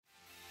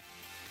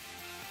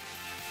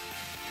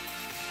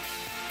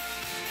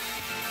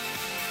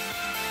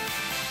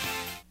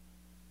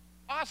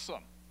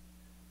Awesome.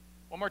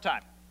 One more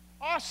time.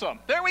 Awesome.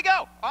 There we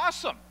go.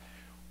 Awesome.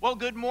 Well,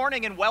 good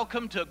morning and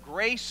welcome to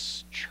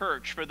Grace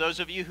Church. For those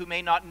of you who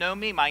may not know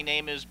me, my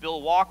name is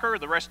Bill Walker.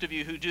 The rest of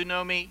you who do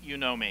know me, you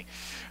know me.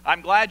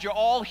 I'm glad you're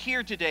all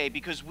here today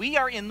because we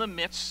are in the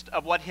midst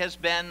of what has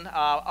been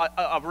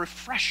a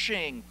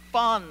refreshing,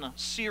 fun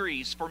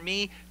series for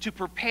me to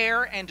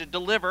prepare and to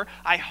deliver.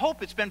 I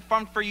hope it's been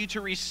fun for you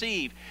to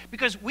receive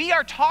because we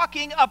are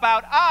talking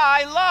about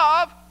I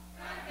love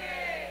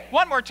Sunday.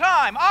 One more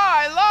time.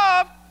 I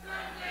love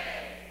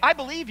Sunday. I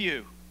believe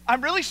you.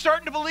 I'm really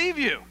starting to believe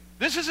you.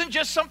 This isn't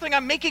just something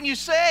I'm making you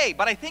say,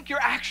 but I think you're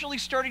actually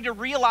starting to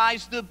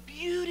realize the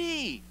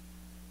beauty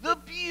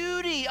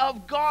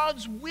of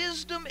God's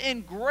wisdom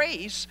and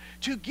grace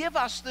to give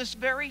us this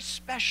very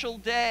special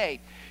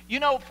day. You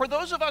know, for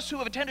those of us who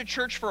have attended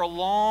church for a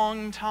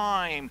long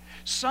time,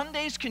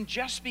 Sundays can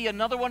just be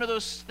another one of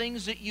those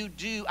things that you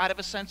do out of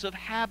a sense of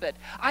habit.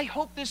 I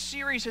hope this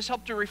series has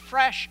helped to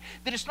refresh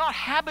that it's not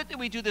habit that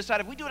we do this out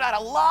of. We do it out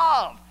of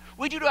love.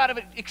 We do it out of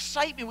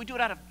excitement. We do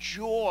it out of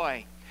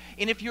joy.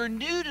 And if you're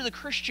new to the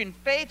Christian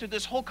faith or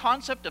this whole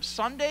concept of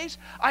Sundays,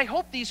 I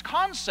hope these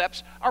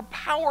concepts are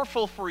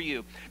powerful for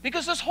you.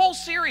 Because this whole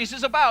series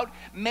is about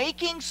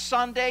making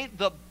Sunday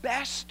the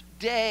best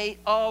day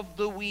of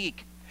the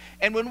week.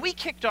 And when we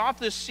kicked off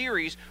this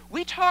series,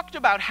 we talked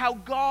about how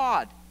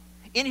God,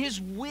 in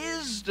His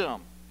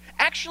wisdom,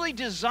 actually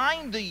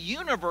designed the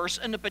universe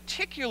in a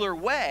particular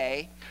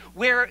way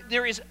where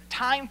there is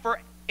time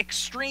for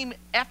extreme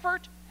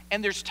effort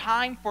and there's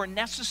time for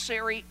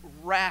necessary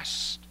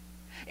rest.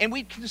 And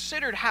we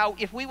considered how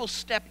if we will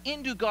step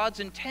into God's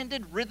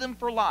intended rhythm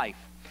for life,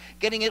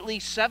 getting at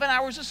least 7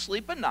 hours of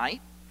sleep a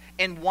night,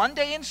 and 1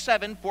 day in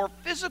 7 for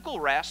physical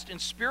rest and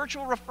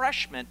spiritual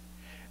refreshment,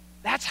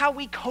 that's how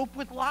we cope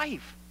with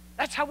life.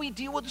 That's how we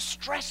deal with the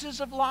stresses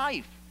of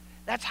life.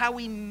 That's how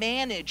we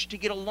manage to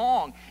get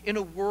along in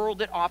a world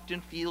that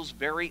often feels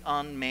very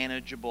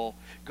unmanageable.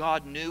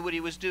 God knew what He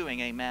was doing,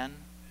 amen?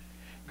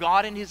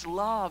 God in His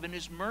love and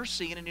His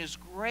mercy and in His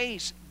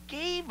grace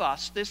gave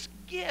us this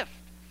gift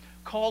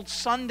called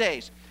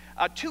Sundays.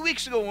 2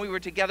 weeks ago when we were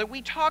together,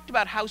 we talked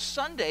about how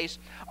Sundays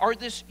are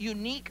this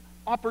unique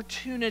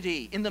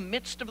opportunity in the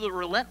midst of the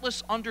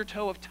relentless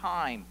undertow of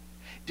time,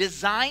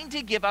 designed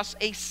to give us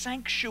a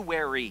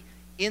sanctuary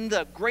in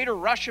the greater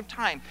rush of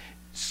time.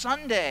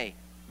 Sunday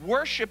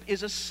worship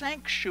is a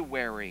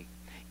sanctuary.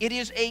 It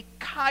is a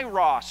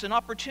kairos, an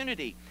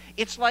opportunity.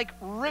 It's like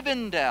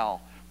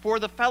Rivendell for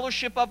the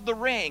Fellowship of the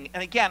Ring.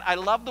 And again, I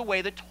love the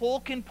way that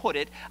Tolkien put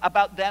it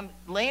about them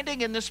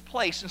landing in this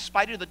place in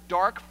spite of the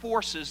dark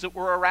forces that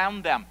were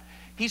around them.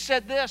 He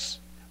said this,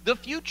 the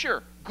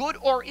future, good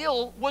or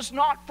ill, was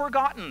not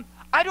forgotten.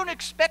 I don't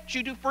expect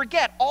you to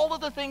forget all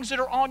of the things that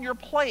are on your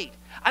plate.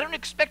 I don't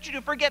expect you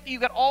to forget that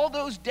you've got all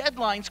those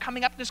deadlines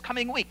coming up this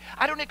coming week.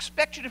 I don't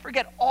expect you to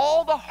forget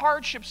all the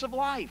hardships of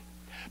life.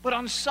 But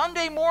on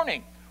Sunday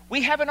morning,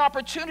 we have an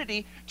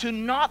opportunity to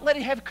not let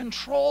it have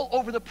control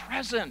over the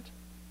present.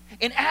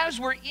 And as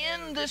we're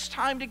in this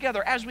time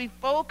together, as we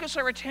focus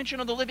our attention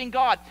on the living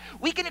God,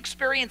 we can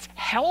experience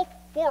health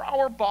for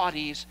our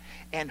bodies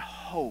and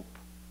hope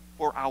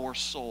for our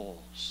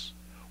souls.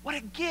 What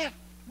a gift,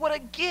 what a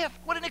gift,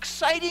 what an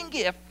exciting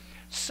gift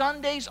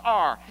Sundays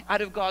are.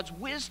 Out of God's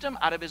wisdom,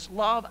 out of His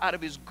love, out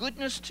of His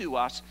goodness to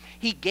us,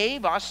 He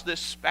gave us this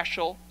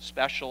special,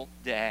 special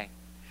day.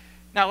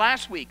 Now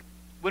last week,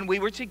 when we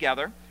were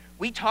together,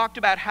 we talked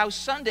about how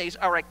Sundays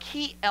are a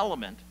key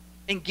element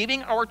in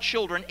giving our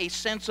children a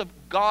sense of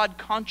God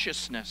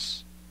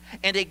consciousness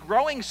and a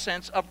growing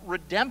sense of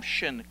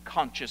redemption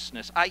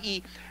consciousness,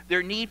 i.e.,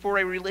 their need for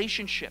a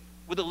relationship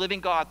with the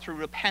living God through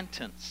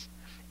repentance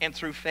and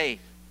through faith.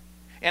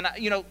 And,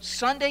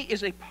 Sunday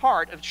is a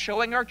part of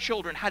showing our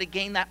children how to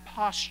gain that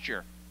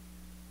posture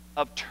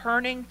of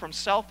turning from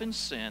self and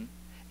sin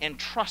and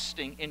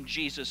trusting in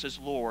Jesus as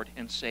Lord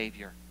and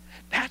Savior.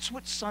 That's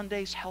what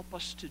Sundays help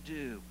us to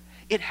do.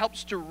 It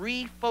helps to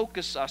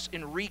refocus us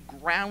and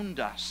reground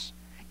us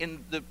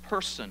in the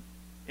person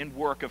and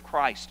work of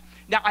Christ.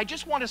 Now, I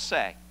just want to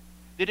say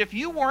that if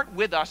you weren't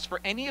with us for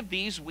any of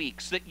these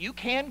weeks, that you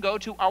can go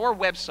to our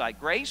website,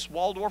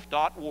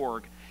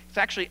 gracewaldorf.org. It's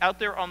actually out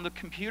there on the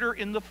computer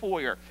in the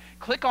foyer.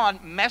 Click on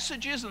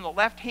Messages in the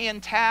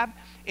left-hand tab,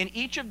 and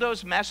each of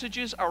those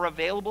messages are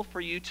available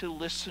for you to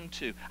listen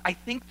to. I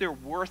think they're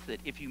worth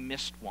it if you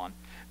missed one,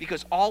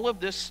 because all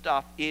of this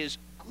stuff is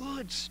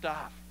good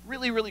stuff,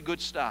 really, really good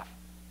stuff.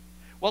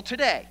 Well,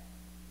 today,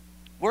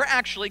 we're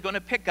actually going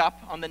to pick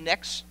up on the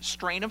next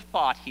strain of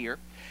thought here,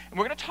 and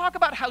we're going to talk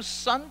about how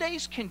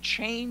Sundays can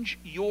change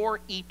your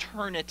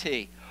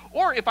eternity.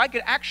 Or if I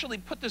could actually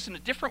put this in a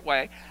different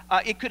way,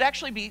 it could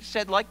actually be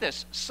said like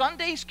this: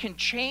 Sundays can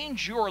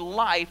change your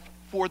life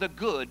for the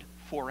good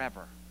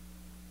forever.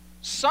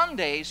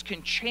 Sundays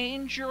can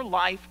change your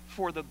life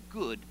for the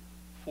good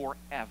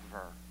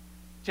forever.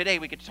 Today,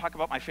 we get to talk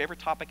about my favorite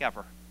topic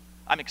ever.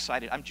 I'm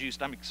excited. I'm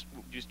juiced.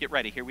 Just get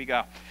ready. Here we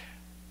go.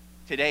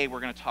 Today,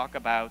 we're going to talk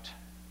about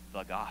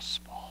the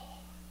gospel.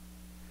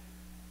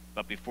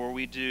 But before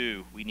we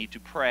do, we need to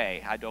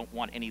pray. I don't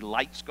want any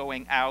lights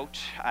going out.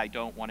 I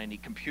don't want any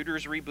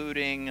computers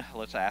rebooting.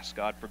 Let's ask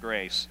God for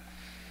grace.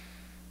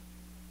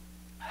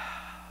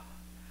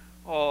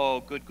 Oh,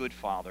 good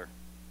Father,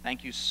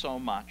 thank you so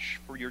much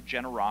for your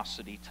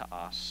generosity to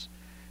us.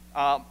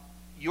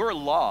 Your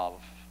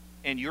love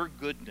and your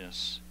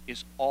goodness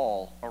is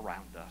all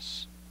around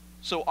us.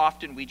 So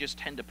often we just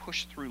tend to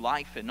push through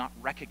life and not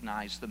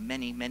recognize the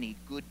many, many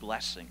good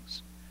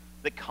blessings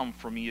that come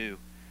from you.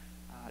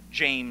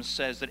 James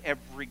says that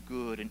every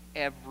good and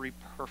every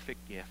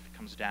perfect gift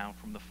comes down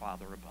from the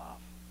Father above.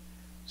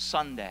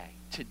 Sunday,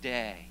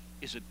 today,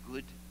 is a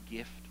good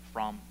gift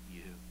from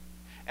you.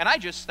 And I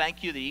just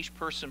thank you that each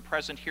person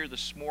present here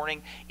this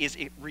morning is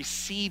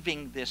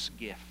receiving this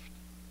gift.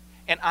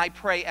 And I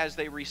pray as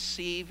they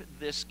receive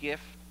this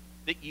gift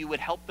that you would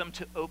help them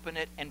to open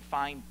it and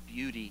find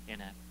beauty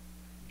in it,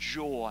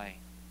 joy,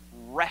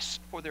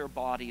 rest for their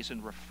bodies,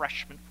 and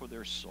refreshment for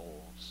their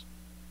souls.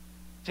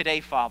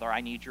 Today, Father,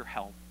 I need your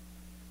help.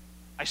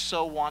 I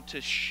so want to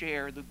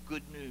share the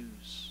good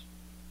news.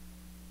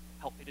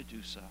 Help me to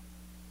do so.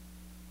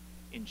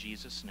 In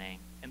Jesus' name.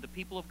 And the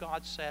people of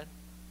God said,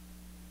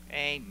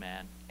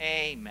 amen.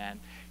 Amen.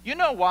 You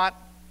know what?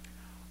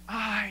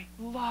 I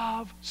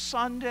love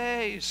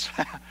Sundays.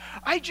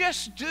 I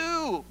just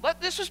do.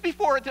 This was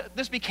before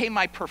this became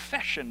my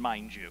profession,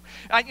 mind you.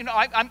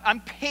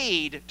 I'm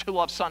paid to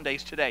love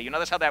Sundays today. You know,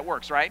 that's how that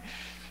works, right?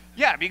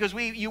 Yeah, because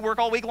you work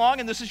all week long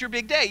and this is your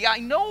big day. Yeah, I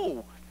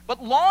know.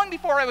 But long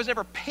before I was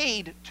ever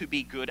paid to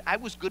be good, I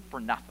was good for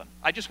nothing.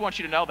 I just want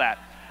you to know that.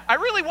 I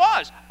really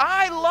was.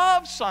 I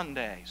love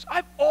Sundays.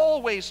 I've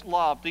always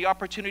loved the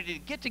opportunity to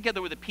get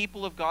together with the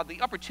people of God,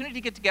 the opportunity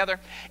to get together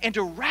and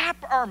to wrap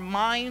our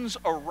minds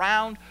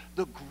around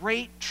the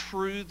great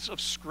truths of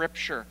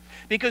Scripture.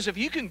 Because if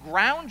you can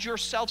ground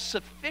yourself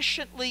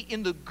sufficiently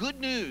in the good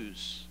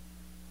news,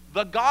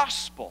 the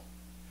gospel,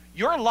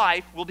 your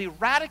life will be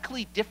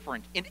radically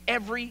different in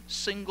every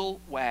single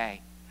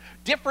way.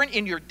 Different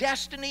in your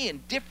destiny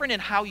and different in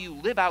how you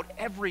live out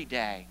every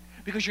day,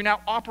 because you're now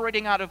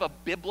operating out of a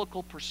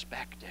biblical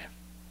perspective.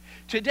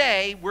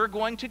 Today, we're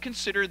going to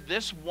consider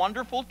this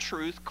wonderful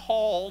truth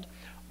called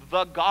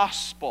the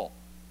gospel.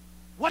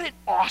 What an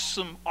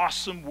awesome,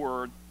 awesome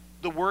word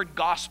the word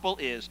gospel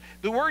is.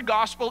 The word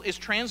gospel is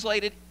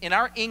translated in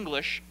our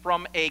English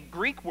from a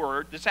Greek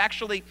word that's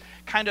actually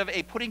kind of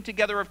a putting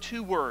together of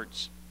two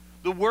words.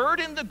 The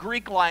word in the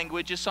Greek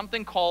language is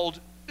something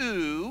called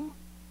euangelion.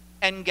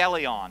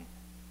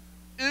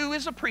 Eu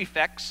is a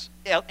prefix,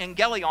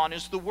 angelion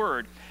is the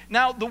word.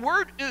 Now, the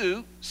word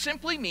eu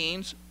simply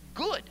means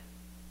good.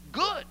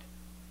 Good.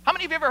 How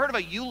many of you have ever heard of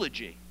a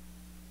eulogy?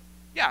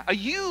 Yeah, a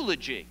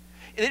eulogy.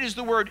 It is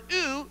the word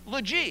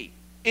eulogy.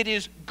 It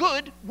is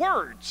good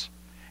words.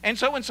 And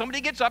so when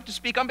somebody gets up to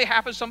speak on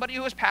behalf of somebody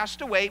who has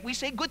passed away, we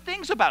say good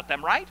things about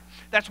them, right?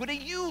 That's what a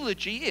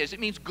eulogy is. It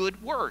means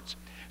good words.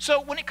 So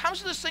when it comes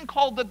to this thing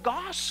called the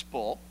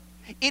gospel,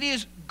 it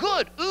is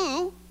good.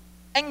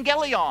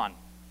 Angelion.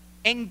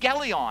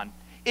 Angelion.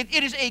 It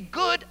is a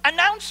good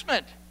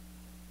announcement.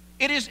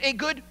 It is a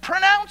good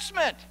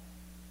pronouncement.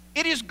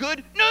 It is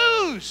good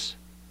news.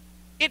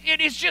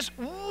 It is just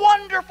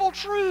wonderful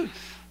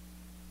truth.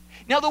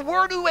 Now, the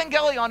word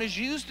euangelion is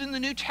used in the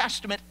New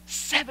Testament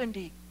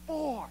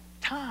 74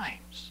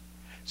 times.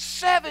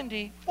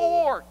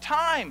 74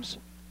 times.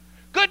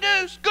 Good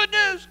news, good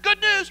news,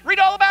 good news. Read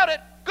all about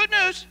it. Good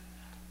news.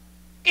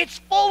 It's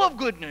full of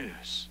good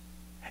news.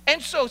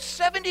 And so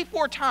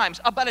 74 times,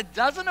 about a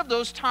dozen of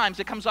those times,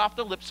 it comes off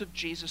the lips of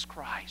Jesus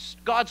Christ.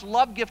 God's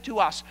love gift to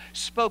us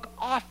spoke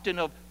often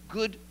of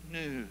good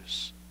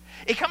news.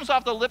 It comes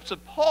off the lips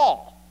of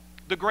Paul,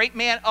 the great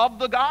man of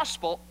the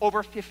gospel,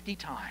 over 50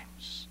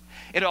 times.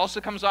 It also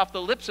comes off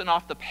the lips and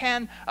off the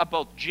pen of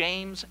both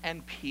James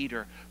and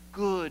Peter.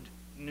 Good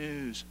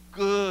news,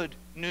 good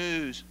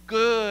news,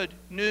 good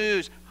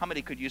news. How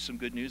many could use some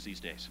good news these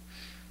days?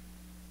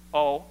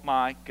 Oh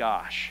my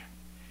gosh.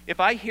 If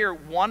I hear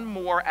one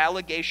more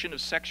allegation of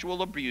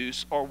sexual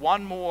abuse or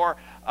one more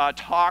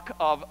talk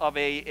of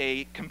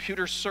a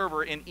computer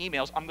server in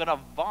emails, I'm going to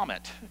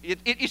vomit.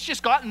 It's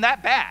just gotten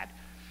that bad.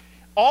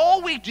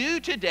 All we do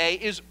today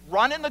is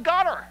run in the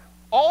gutter.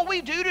 All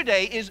we do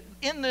today is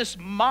in this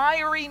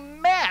miry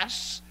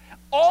mess,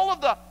 all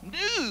of the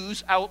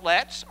news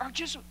outlets are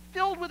just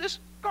filled with this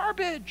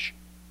garbage.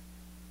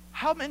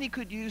 How many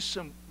could use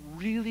some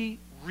really,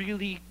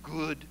 really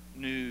good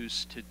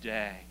news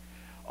today?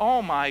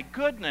 Oh my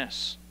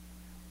goodness.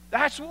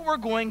 That's what we're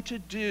going to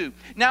do.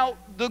 Now,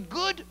 the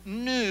good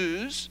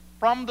news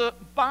from the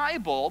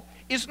Bible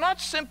is not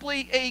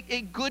simply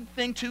a good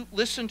thing to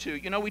listen to.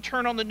 You know, we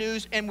turn on the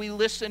news and we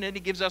listen and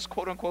it gives us,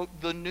 quote unquote,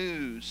 the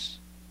news.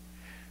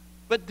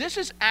 But this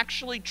is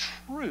actually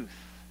truth.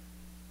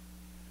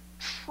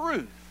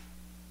 Truth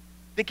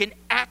that can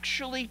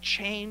actually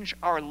change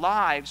our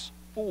lives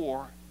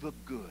for the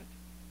good.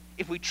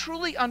 If we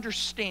truly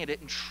understand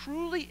it and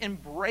truly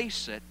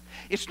embrace it,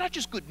 it's not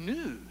just good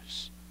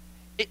news.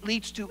 It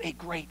leads to a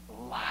great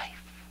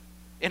life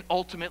and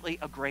ultimately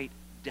a great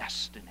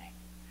destiny.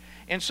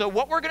 And so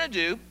what we're going to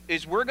do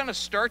is we're going to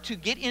start to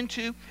get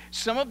into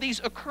some of these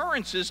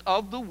occurrences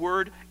of the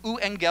word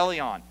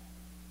euangelion.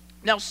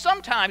 Now,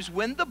 sometimes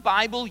when the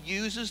Bible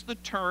uses the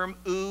term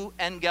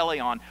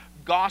euangelion,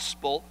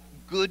 gospel,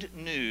 good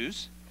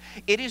news,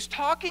 it is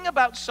talking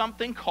about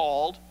something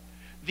called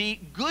the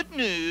good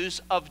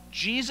news of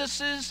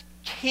Jesus'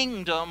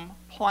 kingdom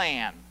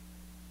plan.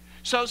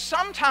 So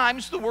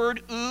sometimes the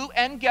word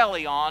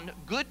euangelion,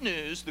 good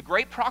news, the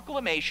great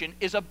proclamation,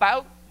 is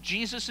about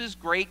Jesus'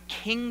 great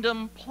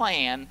kingdom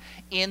plan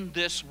in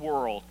this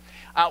world.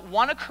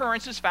 One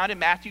occurrence is found in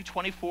Matthew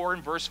 24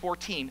 and verse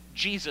 14.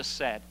 Jesus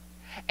said,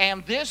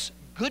 "And this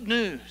good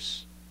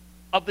news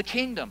of the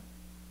kingdom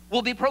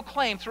will be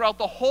proclaimed throughout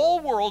the whole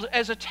world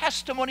as a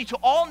testimony to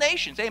all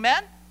nations."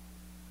 Amen?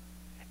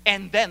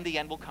 And then the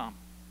end will come.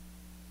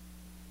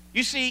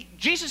 You see,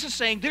 Jesus is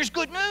saying there's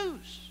good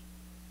news.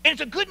 And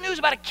it's a good news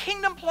about a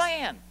kingdom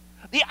plan,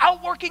 the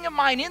outworking of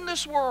mine in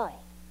this world.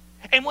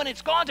 And when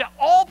it's gone to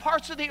all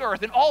parts of the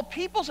earth and all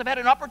peoples have had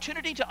an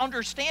opportunity to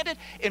understand it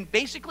and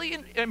basically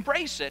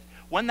embrace it,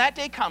 when that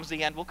day comes,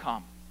 the end will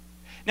come.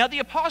 Now, the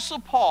Apostle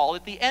Paul,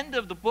 at the end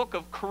of the book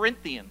of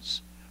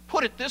Corinthians,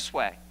 put it this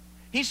way.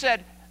 He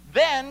said,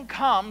 "Then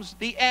comes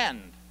the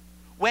end,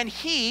 when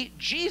he,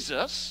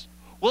 Jesus,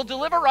 will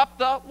deliver up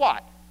the"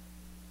 what?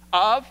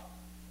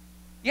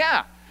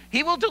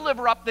 He will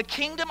deliver up the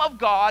kingdom of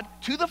God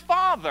to the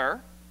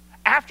Father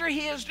after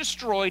he has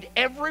destroyed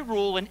every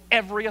rule and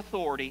every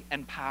authority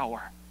and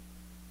power.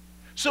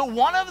 So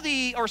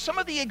some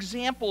of the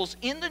examples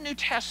in the New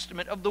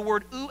Testament of the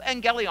word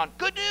euangelion,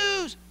 good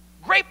news,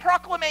 great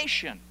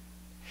proclamation,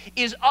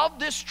 is of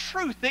this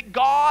truth that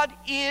God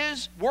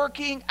is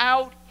working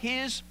out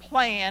his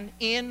plan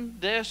in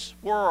this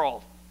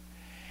world.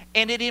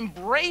 And it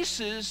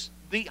embraces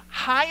the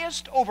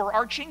highest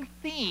overarching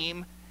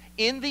theme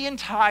in the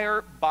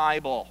entire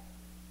Bible.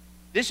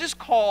 This is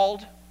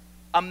called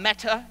a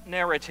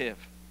meta-narrative.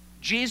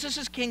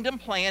 Jesus' kingdom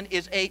plan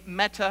is a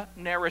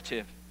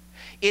meta-narrative.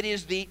 It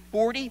is the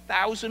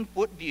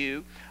 40,000-foot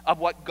view of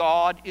what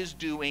God is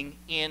doing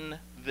in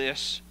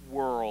this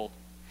world.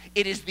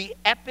 It is the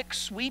epic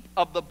sweep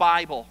of the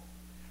Bible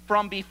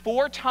from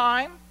before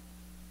time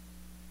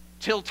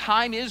till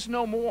time is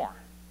no more.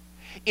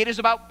 It is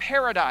about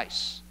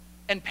paradise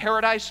and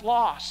paradise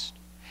lost.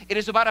 It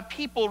is about a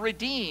people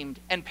redeemed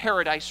and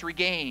paradise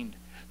regained.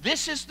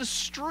 This is the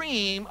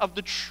stream of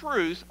the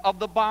truth of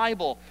the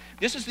Bible.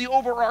 This is the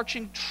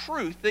overarching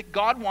truth that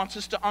God wants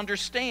us to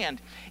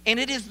understand. And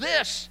it is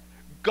this: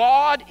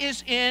 God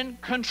is in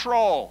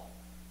control.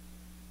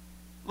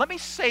 Let me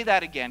say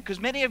that again, because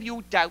many of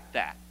you doubt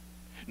that.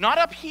 Not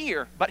up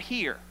here, but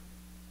here.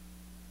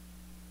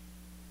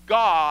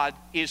 God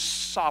is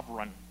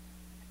sovereign,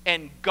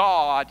 and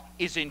God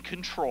is in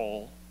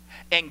control,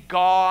 and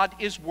God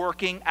is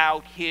working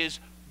out his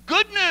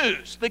good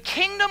news, the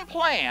kingdom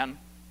plan,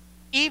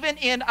 even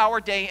in our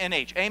day and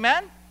age.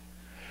 Amen?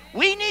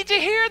 We need to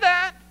hear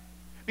that,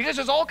 because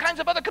there's all kinds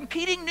of other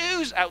competing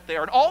news out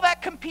there, and all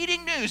that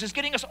competing news is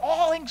getting us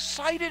all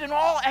excited and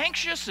all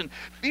anxious and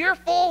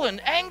fearful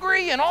and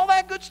angry and all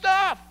that good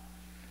stuff.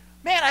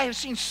 Man, I have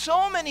seen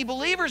so many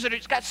believers that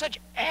have got such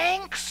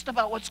angst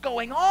about what's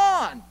going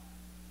on.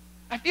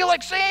 I feel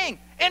like saying,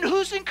 and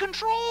who's in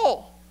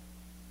control?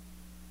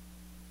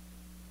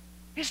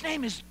 His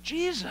name is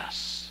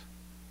Jesus.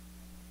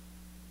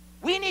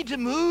 We need to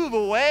move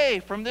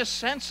away from this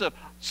sense of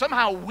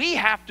somehow we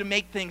have to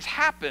make things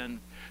happen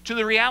to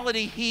the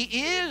reality he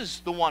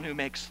is the one who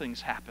makes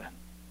things happen.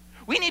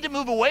 We need to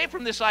move away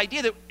from this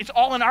idea that it's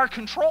all in our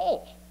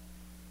control.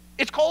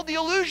 It's called the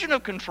illusion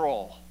of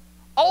control.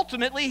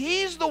 Ultimately,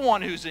 he's the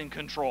one who's in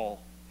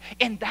control.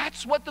 And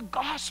that's what the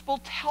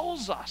gospel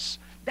tells us.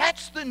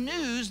 That's the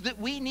news that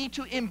we need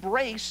to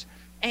embrace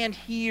and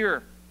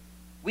hear.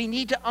 We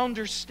need to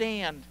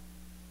understand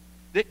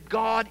that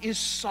God is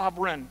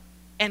sovereign,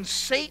 and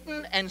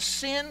Satan and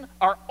sin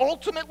are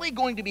ultimately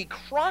going to be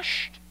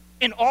crushed,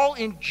 and all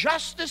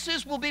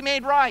injustices will be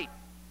made right.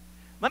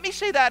 Let me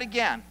say that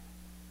again.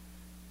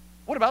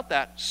 What about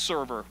that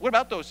server? What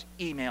about those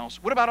emails?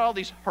 What about all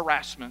these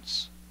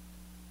harassments?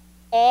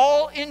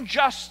 All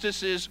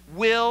injustices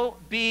will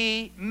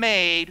be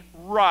made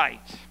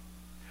right,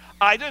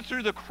 either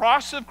through the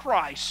cross of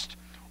Christ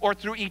or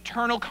through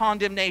eternal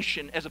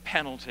condemnation as a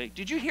penalty.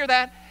 Did you hear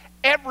that?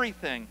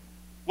 Everything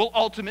will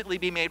ultimately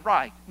be made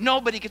right.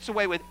 Nobody gets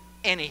away with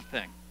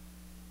anything.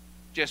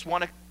 Just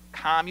want to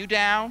calm you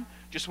down,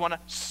 just want to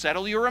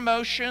settle your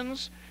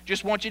emotions,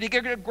 just want you to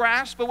get a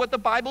grasp of what the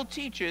Bible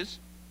teaches.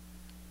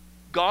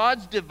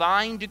 God's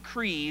divine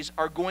decrees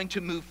are going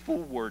to move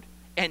forward,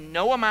 and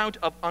no amount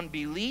of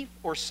unbelief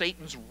or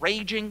Satan's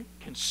raging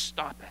can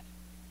stop it.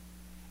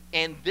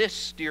 And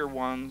this, dear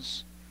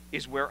ones,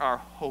 is where our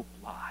hope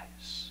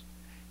lies.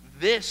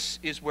 This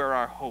is where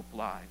our hope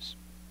lies.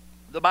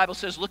 The Bible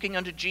says, looking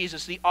unto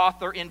Jesus, the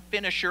author and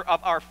finisher of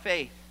our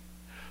faith,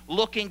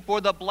 looking for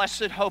the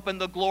blessed hope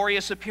and the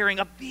glorious appearing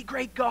of the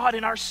great God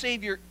and our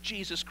Savior,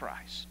 Jesus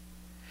Christ.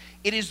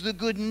 It is the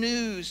good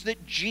news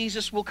that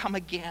Jesus will come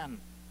again,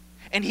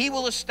 and he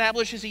will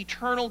establish his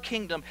eternal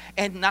kingdom,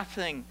 and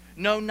nothing,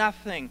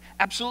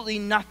 absolutely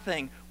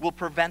nothing will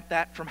prevent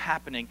that from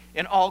happening.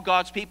 And all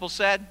God's people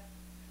said,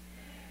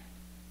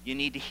 you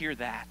need to hear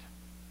that.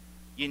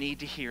 You need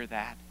to hear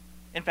that.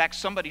 In fact,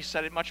 somebody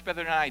said it much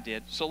better than I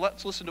did, so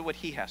let's listen to what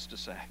he has to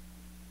say.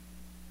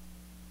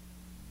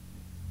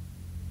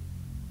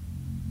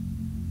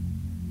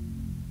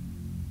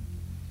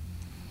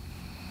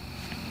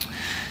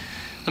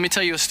 Let me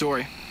tell you a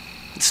story.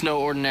 It's no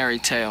ordinary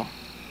tale.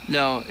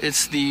 No,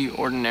 it's the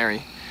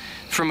ordinary,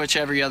 from which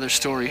every other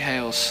story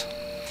hails.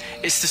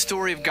 It's the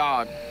story of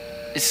God.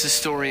 It's the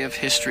story of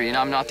history, and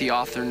I'm not the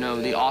author.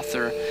 No, the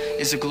author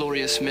is a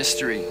glorious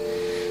mystery.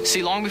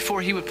 See, long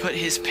before he would put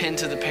his pen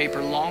to the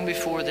paper, long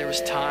before there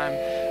was time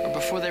or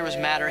before there was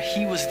matter,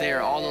 he was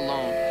there all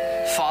alone.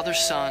 Father,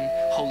 Son,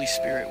 Holy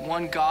Spirit,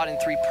 one God in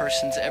three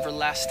persons,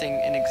 everlasting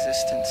in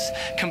existence,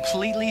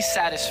 completely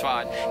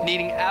satisfied,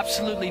 needing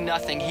absolutely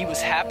nothing. He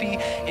was happy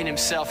in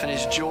himself, and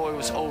his joy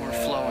was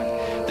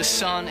overflowing. The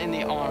Son in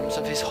the arms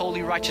of his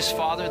holy, righteous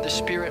Father, the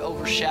Spirit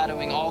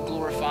overshadowing, all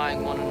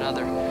glorifying one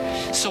another.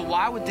 So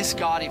why would this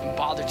God even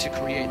bother to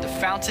create? The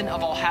fountain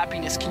of all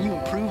happiness, can you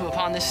improve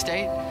upon this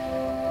state?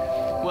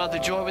 Well, the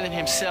joy within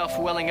himself,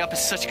 welling up at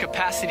such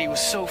capacity, was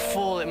so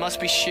full it must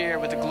be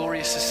shared with a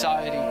glorious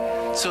society.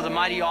 So the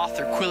mighty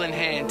author, quill in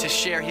hand, to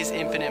share his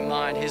infinite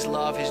mind, his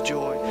love, his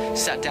joy,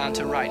 sat down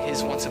to write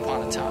his Once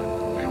Upon a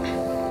Time.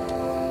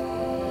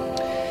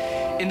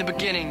 In the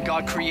beginning,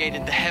 God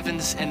created the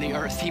heavens and the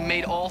earth. He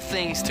made all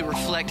things to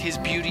reflect his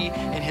beauty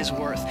and his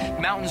worth.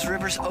 Mountains,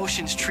 rivers,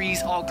 oceans,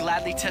 trees, all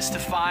gladly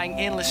testifying.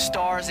 Endless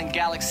stars and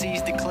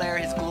galaxies declare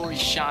his glory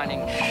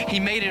shining.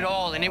 He made it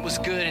all, and it was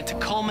good. And to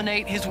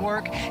culminate his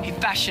work, he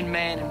fashioned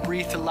man and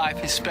breathed to life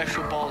his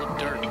special ball of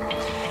dirt.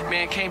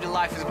 Man came to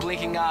life with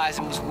blinking eyes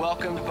and was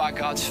welcomed by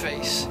God's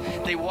face.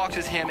 They walked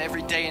with him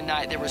every day and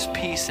night. There was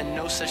peace and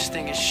no such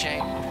thing as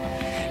shame.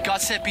 God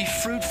said, be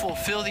fruitful,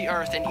 fill the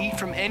earth, and eat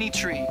from any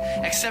tree,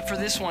 except for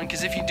this one,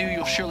 because if you do,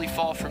 you'll surely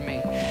fall from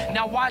me.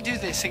 Now, why do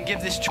this and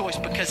give this choice?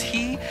 Because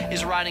he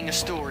is writing a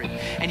story,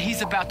 and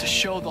he's about to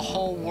show the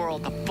whole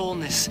world the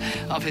fullness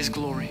of his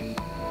glory.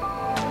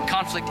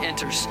 Conflict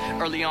enters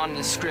early on in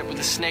the script with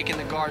the snake in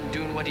the garden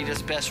doing what he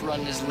does best,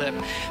 running his lip.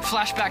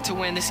 Flashback to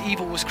when this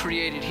evil was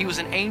created. He was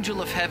an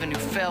angel of heaven who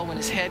fell when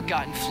his head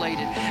got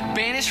inflated.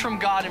 Banished from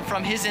God and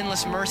from his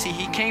endless mercy,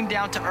 he came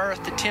down to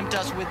earth to tempt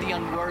us with the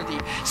unworthy.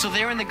 So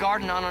there in the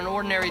garden on an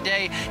ordinary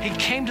day, he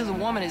came to the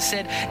woman and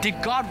said, did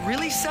God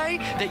really say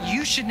that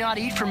you should not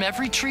eat from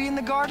every tree in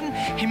the garden?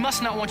 He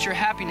must not want your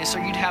happiness, or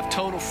you'd have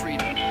total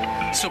freedom.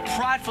 So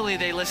pridefully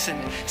they listened,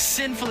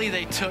 sinfully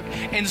they took,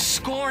 and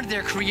scorned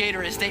their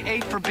creator as they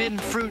ate forbidden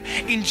fruit.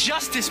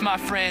 Injustice, my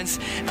friends,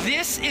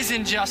 this is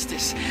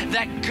injustice.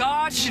 That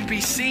God should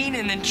be seen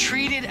and then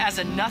treated as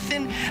a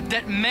nothing,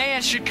 that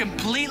man should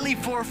completely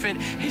forfeit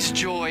his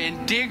joy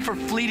and dig for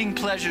fleeting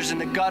pleasures in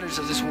the gutters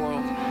of this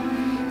world.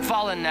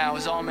 Fallen now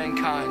is all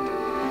mankind,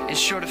 and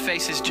sure to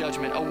face his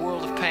judgment, a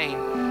world of pain,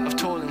 of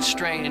toil and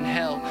strain, and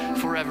hell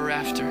forever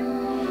after.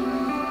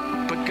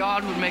 But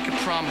God would make a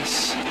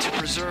promise to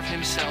preserve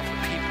himself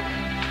a people.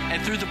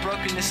 And through the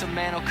brokenness of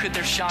man, oh, could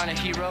there shine a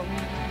hero?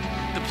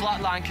 The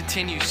plot line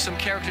continues, some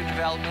character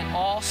development,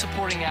 all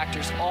supporting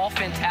actors, all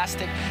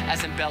fantastic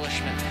as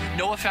embellishment.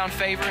 Noah found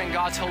favor in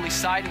God's holy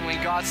sight, and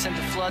when God sent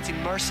the floods, he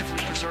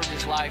mercifully preserved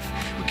his life.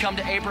 We come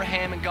to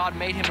Abraham, and God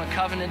made him a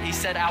covenant. He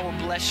said, I will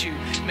bless you,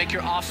 make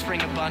your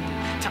offspring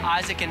abundant. To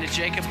Isaac and to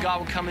Jacob, God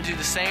would come and do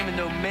the same, and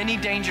though many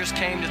dangers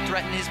came to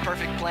threaten his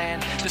perfect plan,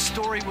 the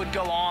story would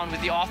go on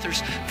with the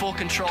author's full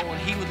control, and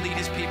he would lead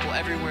his people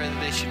everywhere that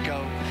they should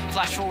go.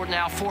 Flash forward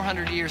now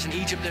 400 years. In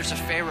Egypt, there's a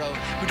Pharaoh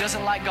who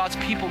doesn't like God's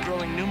people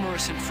growing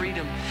numerous in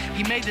freedom.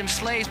 He made them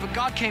slaves, but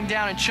God came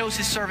down and chose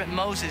his servant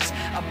Moses,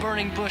 a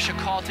burning bush, a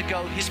call to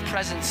go. His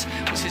presence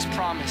was his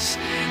promise.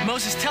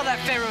 Moses, tell that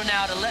Pharaoh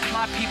now to let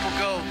my people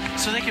go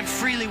so they can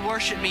freely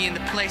worship me in the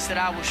place that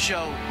I will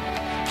show.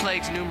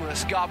 Plagues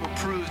numerous, God will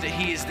prove that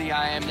he is the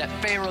I am, that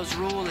Pharaoh's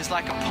rule is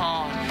like a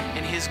pawn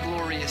in his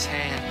glorious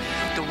hand.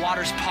 The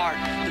waters part,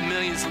 the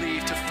millions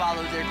leave to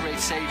follow their great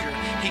Savior.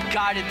 He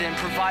guided them,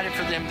 provided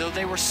for them, though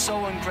they were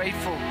so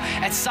ungrateful.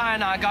 At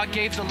Sinai, God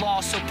gave the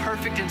law so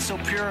perfect and so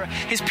pure.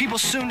 His people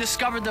soon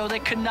discovered, though, they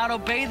could not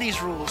obey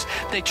these rules.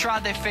 They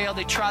tried, they failed,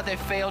 they tried, they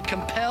failed,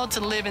 compelled to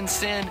live in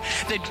sin.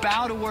 They'd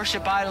bow to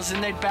worship idols,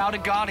 and they'd bow to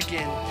God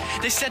again.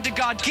 They said to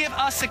God, give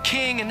us a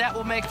king, and that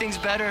will make things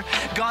better.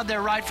 God,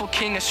 their rightful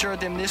king,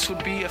 assured them this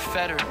would be a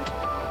fetter.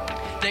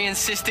 They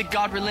insisted,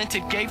 God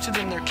relented, gave to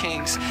them their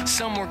kings.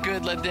 Some were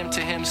good, led them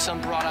to him,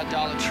 some brought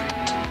idolatry.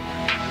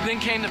 Then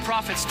came the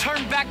prophets,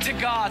 turned back to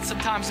God.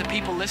 Sometimes the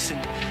people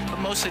listened, but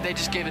mostly they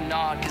just gave a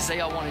nod because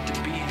they all wanted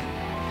to be him.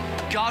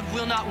 God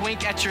will not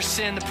wink at your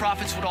sin, the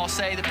prophets would all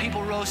say. The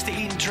people rose to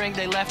eat and drink,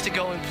 they left to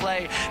go and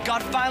play.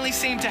 God finally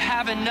seemed to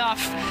have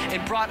enough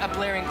and brought a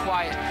blaring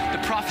quiet.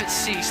 The prophets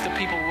ceased, the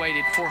people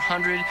waited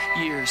 400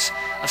 years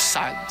of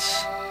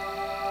silence.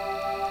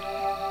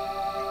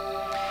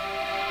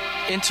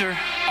 Enter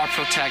our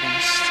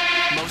protagonist,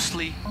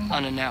 mostly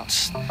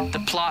unannounced.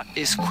 The plot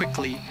is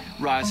quickly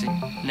rising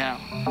now.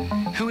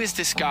 Who is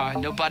this guy?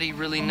 Nobody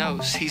really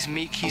knows. He's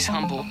meek, he's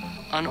humble,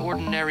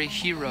 unordinary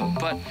hero.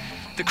 But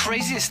the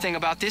craziest thing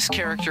about this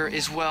character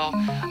is, well,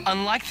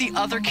 unlike the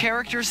other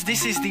characters,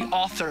 this is the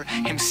author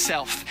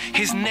himself.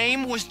 His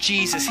name was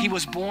Jesus. He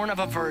was born of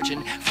a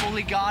virgin.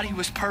 Fully God, he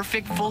was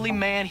perfect. Fully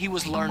man, he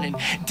was learning.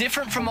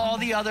 Different from all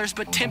the others,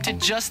 but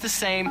tempted just the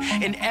same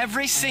in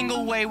every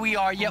single way we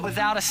are, yet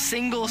without a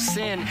single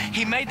sin.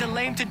 He made the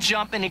lame to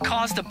jump and he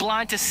caused the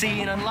blind to see.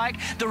 And unlike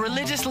the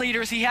religious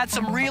leaders, he had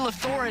some real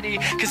authority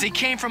because he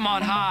came from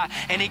on high.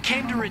 And he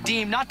came to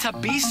redeem, not to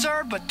be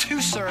served, but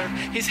to serve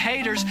his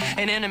haters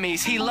and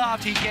enemies. He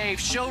loved, he gave,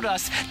 showed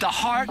us the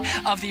heart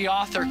of the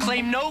author,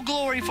 claimed no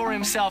glory for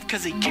himself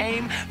because he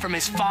came from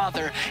his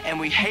Father, and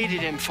we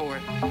hated him for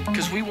it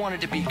because we wanted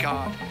to be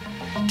God.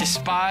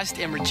 Despised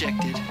and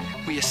rejected,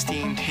 we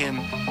esteemed him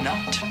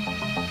not.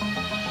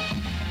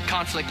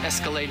 Conflict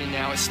escalating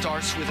now. It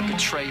starts with a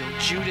betrayal.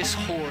 Judas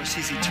whores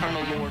his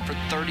eternal Lord for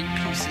 30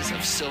 pieces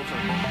of silver.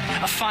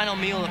 A final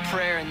meal of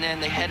prayer, and then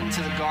they head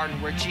into the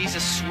garden where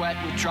Jesus sweat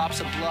with drops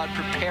of blood,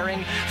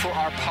 preparing for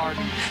our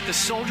pardon. The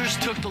soldiers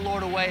took the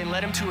Lord away and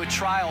led him to a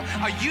trial.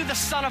 Are you the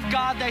Son of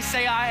God? They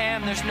say, I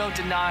am. There's no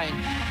denying.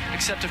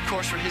 Except, of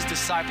course, for his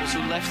disciples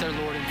who left their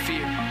Lord in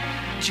fear.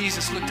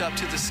 Jesus looked up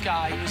to the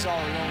sky. He was all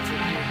alone from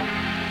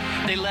here.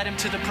 They led him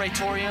to the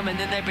praetorium, and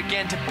then they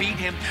began to beat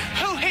him.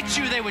 Who hit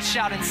you? They would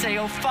shout and say,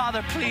 oh,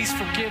 Father, please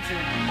forgive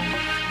him.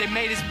 They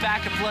made his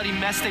back a bloody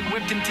mess. They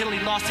whipped him till he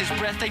lost his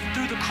breath. They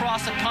threw the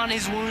cross upon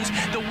his wounds,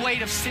 the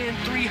weight of sin,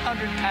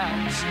 300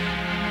 pounds.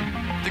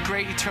 The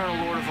great eternal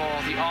Lord of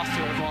all, the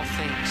author of all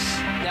things,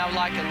 now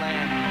like a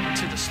lamb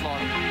to the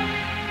slaughter.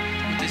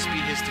 Would this be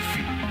his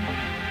defeat?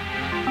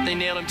 They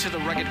nailed him to the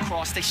rugged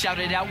cross. They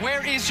shouted out,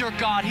 where is your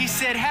God? He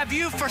said, have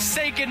you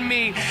forsaken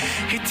me?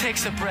 He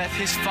takes a breath,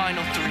 his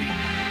final three.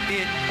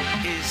 It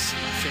is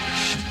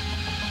finished.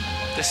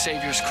 The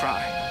Savior's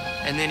cry.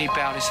 And then he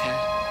bowed his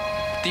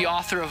head. The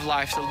author of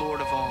life, the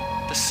Lord of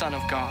all, the Son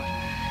of God,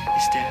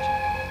 is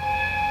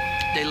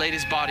dead. They laid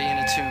his body in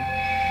a tomb.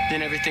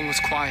 Then everything was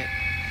quiet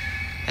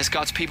as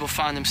God's people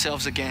find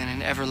themselves again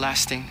in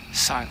everlasting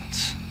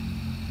silence.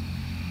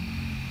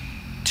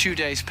 2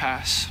 days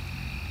pass.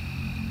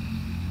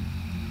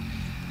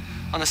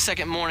 On the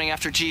second morning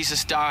after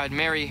Jesus died,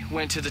 Mary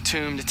went to the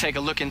tomb to take a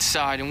look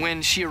inside. And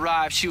when she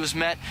arrived, she was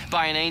met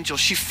by an angel.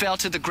 She fell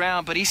to the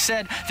ground, but he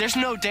said, there's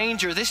no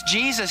danger. This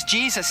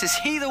Jesus, is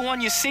he the one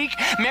you seek?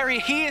 Mary,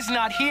 he is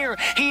not here.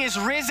 He is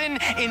risen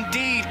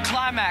indeed.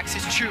 Climax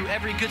is true.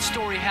 Every good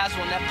story has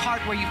one. That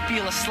part where you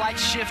feel a slight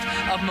shift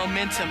of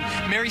momentum.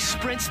 Mary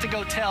sprints to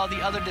go tell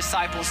the other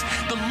disciples,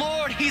 the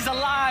Lord, he's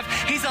alive.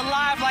 He's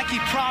alive like he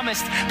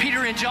promised.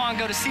 Peter and John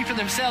go to see for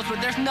themselves, but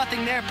there's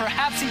nothing there.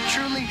 Perhaps he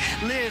truly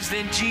lives.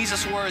 Then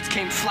Jesus' words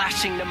came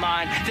flashing to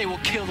mind. They will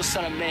kill the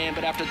Son of Man,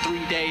 but after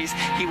 3 days,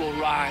 he will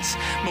rise.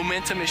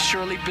 Momentum is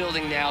surely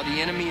building now.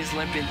 The enemy is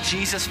limping.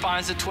 Jesus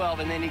finds the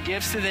 12, and then he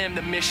gives to them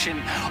the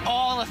mission.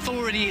 All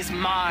authority is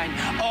mine,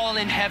 all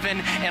in heaven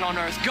and on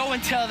earth. Go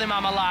and tell them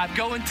I'm alive.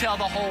 Go and tell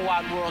the whole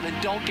wide world,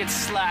 and don't get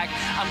slack.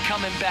 I'm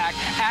coming back.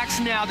 Acts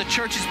now, the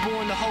church is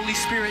born, the Holy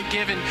Spirit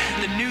given.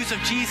 The news of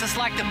Jesus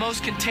like the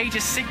most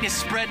contagious sickness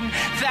spreading.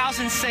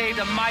 Thousands saved,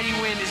 a mighty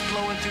wind is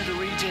blowing through the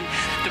region.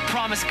 The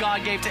promise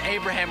God gave to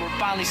Abraham, we're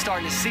finally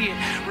starting to see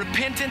it.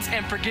 Repentance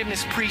and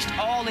forgiveness preached,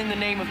 all in the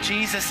name of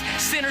Jesus.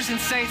 Sinners and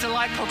saints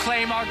alike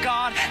proclaim our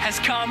God has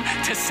come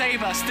to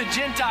save us. The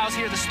Gentiles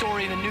hear the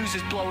story, the news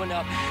is blowing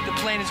up. The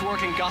plan is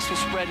working, gospel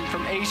spreading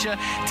from Asia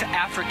to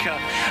Africa.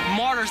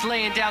 Martyrs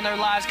laying down their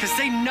lives because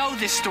they know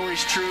this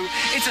story's true.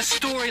 It's a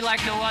story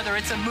like no other.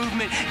 It's a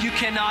movement you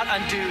cannot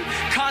undo.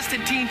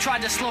 Constantine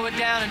tried to slow it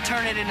down and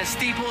turn it into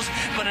steeples,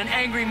 but an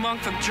angry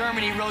monk from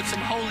Germany wrote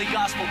some holy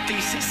gospel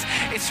thesis.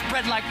 It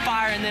spread like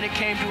fire, and then it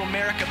came to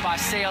America by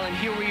sail, and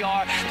here we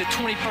are, the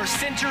 21st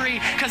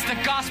century, because the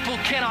gospel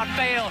cannot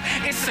fail.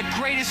 It's the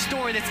greatest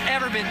story that's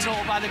ever been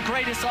told by the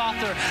greatest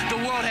author the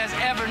world has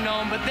ever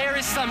known, but there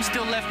is some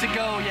still left to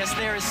go. Yes,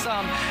 there is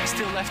some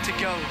still left to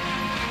go.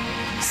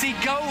 See,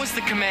 go was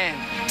the command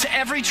to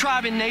every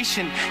tribe and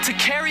nation to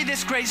carry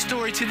this great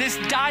story to this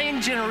dying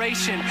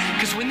generation,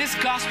 because when this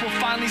gospel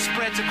finally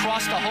spreads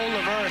across the whole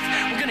of earth,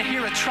 we're going to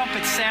hear a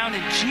trumpet sound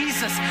and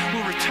Jesus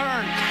will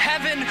return.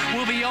 Heaven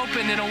will be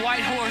opened and a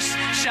white horse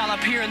shall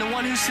appear, and the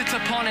one who sits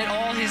upon it,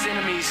 all his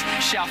enemies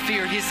shall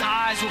fear. His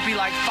eyes will be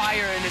like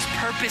fire and his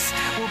purpose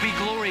will be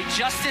glory.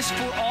 Justice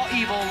for all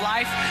evil,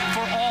 life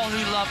for all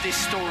who love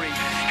this story.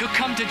 He'll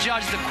come to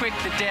judge the quick,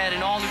 the dead, and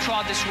all who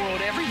trod this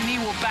world. Every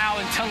knee will bow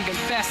and tongue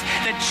confess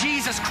that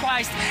Jesus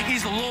Christ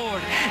is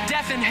Lord.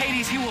 Death and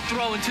Hades he will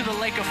throw into the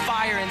lake of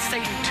fire, and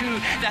Satan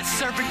too, that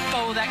serpent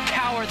foe, that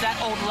coward, that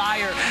old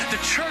liar. The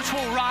church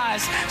will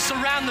rise,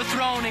 surround the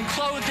throne, and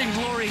clothed in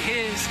glory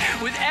his.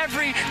 With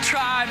every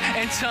tribe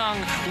and tongue,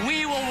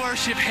 we will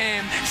worship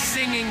him,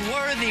 singing,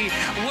 worthy,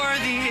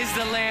 worthy is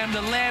the Lamb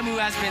who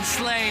has been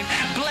slain.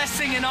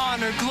 Blessing and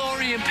honor,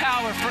 glory and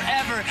power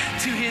forever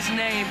to his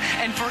name.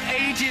 And for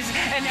ages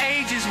and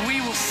ages we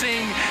will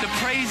sing the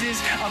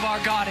praises of our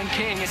God and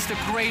King. It's the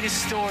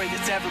greatest story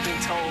that's ever been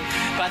told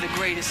by the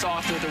greatest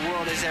author the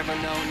world has ever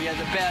known. Yeah,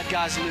 the bad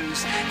guys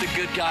lose, the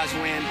good guys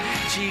win.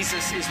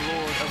 Jesus is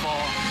Lord of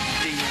all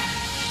the earth.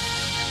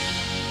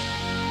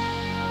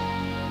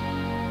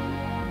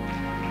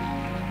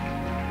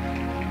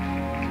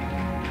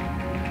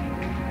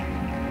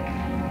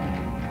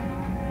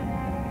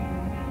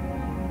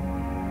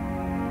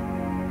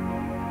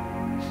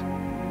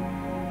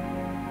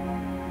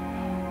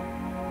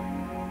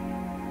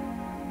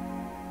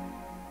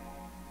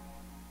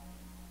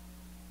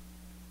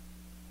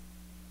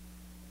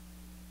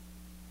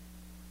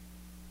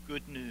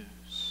 Good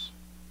news,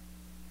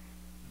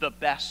 the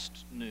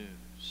best news.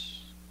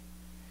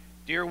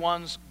 Dear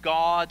ones,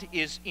 God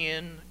is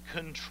in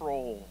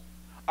control.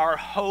 Our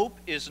hope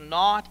is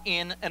not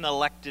in an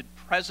elected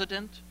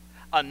president,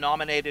 a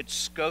nominated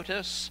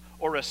SCOTUS,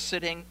 or a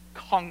sitting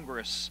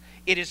Congress.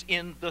 It is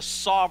in the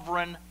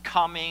sovereign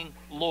coming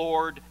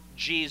Lord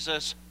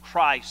Jesus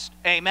Christ.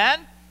 Amen?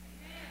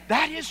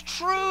 That is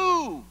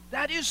true.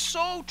 That is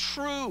so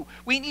true.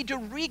 We need to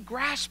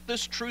re-grasp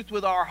this truth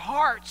with our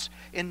hearts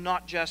and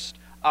not just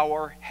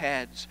our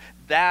heads.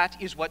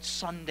 That is what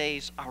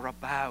Sundays are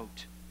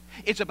about.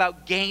 It's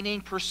about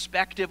gaining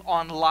perspective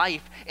on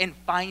life and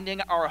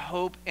finding our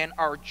hope and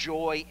our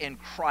joy in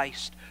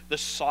Christ, the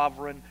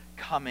sovereign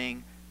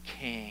coming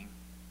King.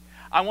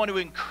 I want to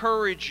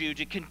encourage you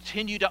to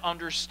continue to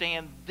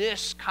understand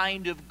this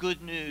kind of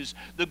good news,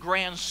 the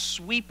grand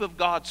sweep of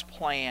God's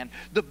plan.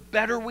 The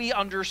better we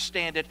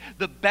understand it,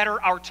 the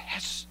better our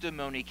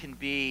testimony can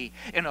be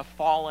in a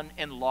fallen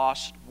and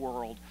lost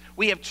world.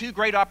 We have two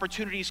great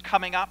opportunities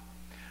coming up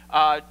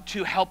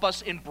to help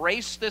us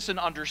embrace this and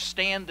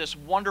understand this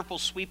wonderful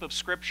sweep of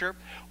Scripture.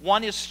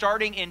 One is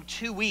starting in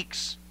 2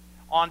 weeks,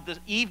 on the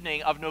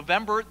evening of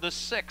November the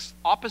 6th,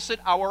 opposite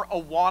our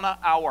Awana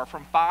hour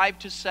from 5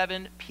 to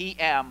 7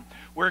 p.m.,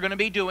 we're going to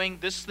be doing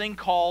this thing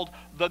called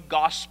the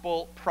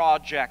Gospel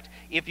Project.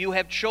 If you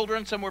have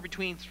children somewhere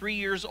between 3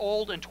 years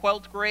old and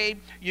 12th grade,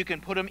 you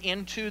can put them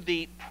into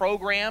the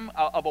program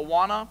of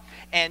Awana,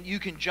 and you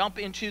can jump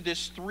into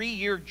this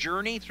 3-year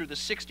journey through the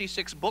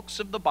 66 books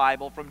of the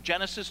Bible from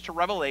Genesis to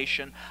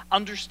Revelation,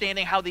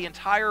 understanding how the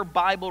entire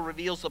Bible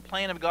reveals the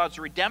plan of God's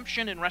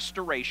redemption and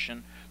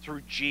restoration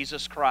through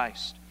Jesus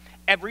Christ.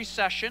 Every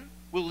session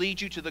will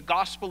lead you to the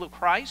gospel of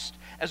Christ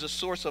as a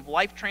source of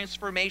life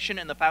transformation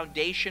and the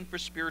foundation for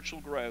spiritual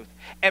growth.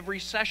 Every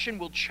session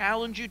will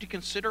challenge you to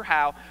consider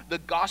how the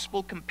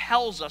gospel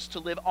compels us to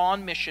live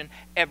on mission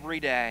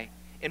every day.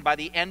 And by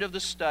the end of the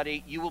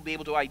study, you will be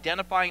able to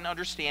identify and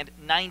understand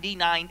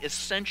 99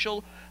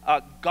 essential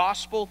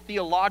gospel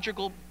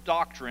theological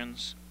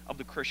doctrines of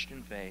the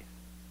Christian faith.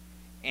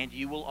 And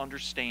you will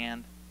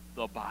understand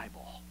the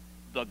Bible,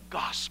 the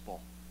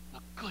gospel, the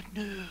good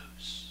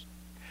news.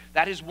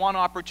 That is one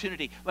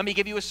opportunity. Let me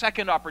give you a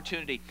second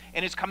opportunity,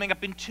 and it's coming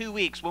up in 2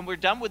 weeks. When we're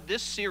done with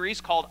this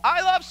series called I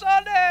Love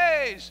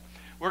Sundays,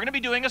 we're going to be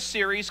doing a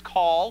series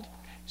called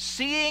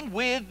Seeing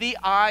with the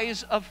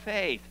Eyes of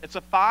Faith. It's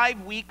a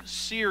 5-week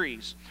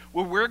series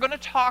where we're going to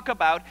talk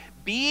about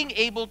being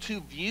able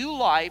to view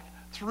life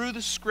through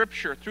the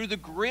Scripture, through the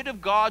grid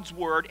of God's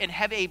Word, and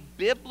have a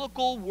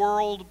biblical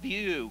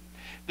worldview.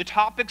 The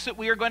topics that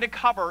we are going to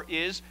cover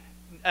is,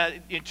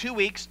 in 2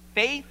 weeks,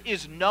 faith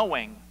is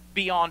knowing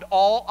beyond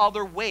all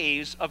other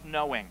ways of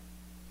knowing.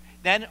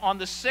 Then on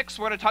the 6th,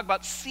 we're going to talk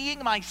about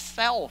seeing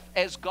myself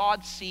as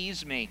God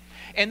sees me.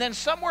 And then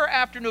somewhere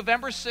after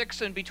November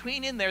 6th and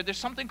between in there, there's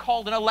something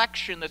called an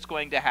election that's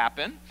going to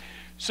happen.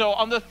 So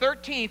on the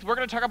 13th, we're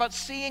going to talk about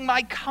seeing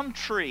my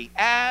country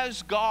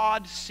as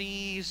God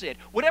sees it.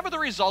 Whatever the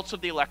results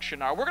of the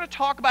election are, we're going to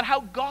talk about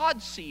how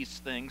God sees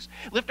things,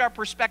 lift our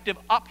perspective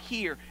up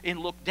here and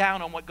look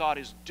down on what God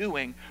is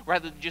doing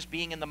rather than just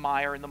being in the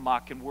mire and the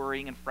muck and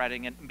worrying and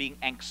fretting and being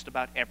angst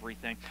about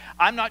everything.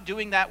 I'm not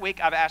doing that week.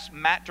 I've asked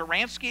Matt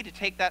Duransky to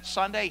take that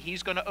Sunday.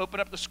 He's going to open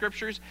up the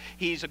Scriptures.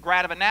 He's a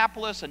grad of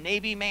Annapolis, a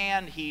Navy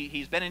man.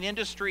 He's been in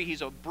industry.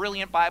 He's a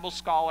brilliant Bible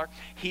scholar.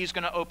 He's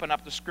going to open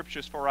up the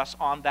Scriptures for us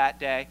on that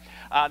day.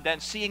 Then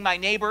seeing my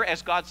neighbor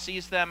as God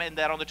sees them, and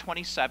then on the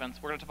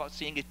 27th, we're going to talk about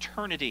seeing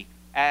eternity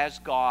as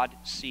God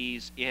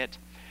sees it.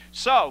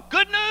 So,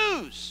 good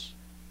news!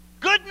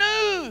 Good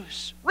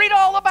news! Read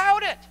all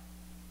about it.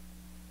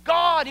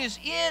 God is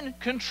in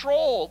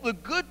control. The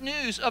good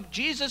news of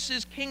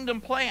Jesus' kingdom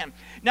plan.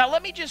 Now,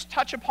 let me just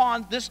touch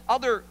upon this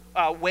other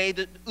way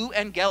that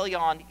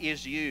euangelion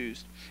is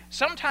used.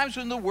 Sometimes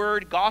when the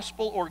word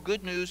gospel or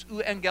good news,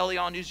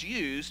 euangelion, is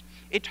used,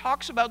 it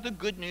talks about the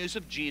good news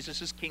of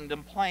Jesus'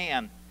 kingdom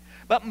plan.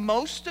 But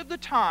most of the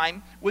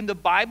time, when the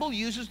Bible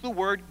uses the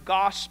word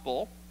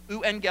gospel,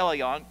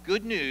 euangelion,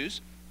 good news,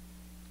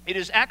 it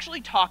is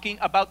actually talking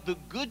about the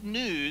good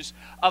news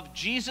of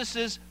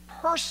Jesus'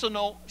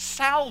 personal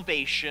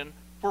salvation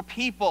for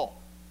people.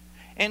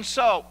 And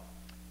so,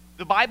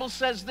 the Bible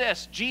says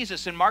this,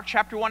 Jesus, in Mark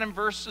chapter 1 and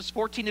verses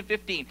 14 to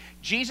 15,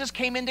 Jesus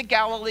came into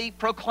Galilee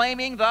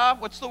proclaiming the,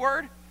 what's the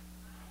word?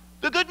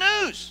 The good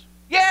news.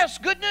 Yes,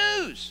 good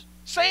news.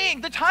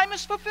 Saying the time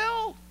is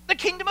fulfilled. The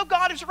kingdom of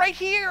God is right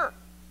here.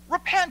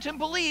 Repent and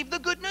believe the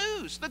good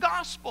news, the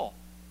gospel.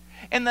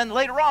 And then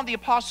later on, the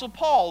Apostle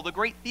Paul, the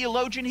great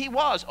theologian he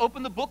was,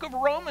 opened the book of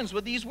Romans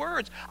with these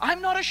words: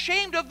 I'm not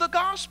ashamed of the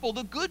gospel,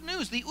 the good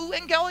news, the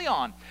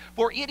euangelion,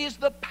 for it is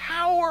the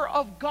power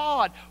of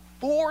God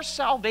for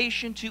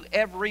salvation to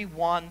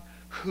everyone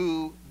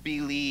who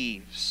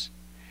believes.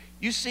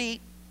 You see,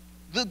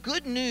 the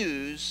good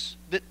news,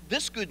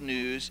 this good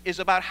news is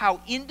about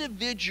how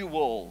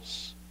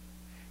individuals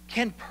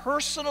can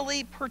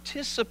personally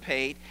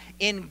participate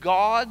in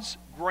God's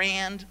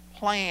grand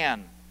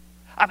plan,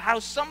 of how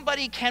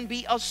somebody can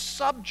be a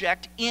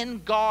subject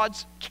in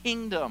God's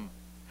kingdom,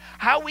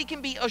 how we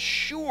can be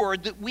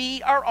assured that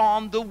we are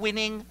on the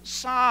winning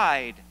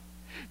side.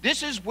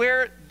 This is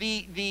where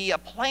the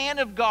plan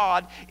of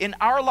God in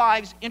our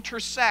lives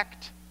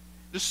intersect.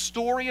 The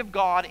story of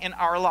God in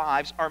our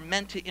lives are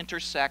meant to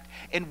intersect,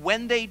 and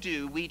when they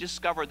do, we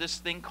discover this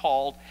thing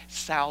called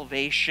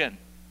salvation.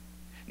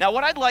 Now,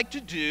 what I'd like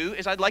to do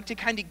is I'd like to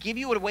kind of give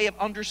you a way of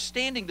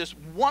understanding this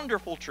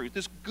wonderful truth,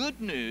 this good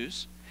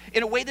news,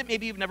 in a way that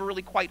maybe you've never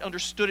really quite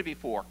understood it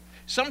before.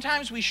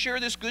 Sometimes we share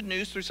this good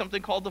news through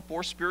something called the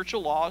 4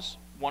 spiritual laws,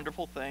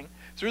 wonderful thing,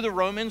 through the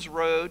Romans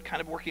road,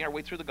 kind of working our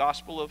way through the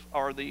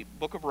the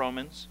book of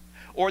Romans,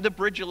 or the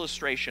bridge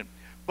illustration.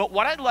 But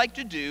what I'd like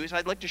to do is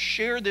I'd like to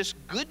share this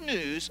good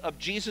news of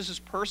Jesus'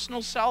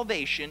 personal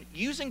salvation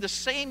using the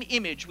same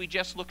image we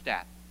just looked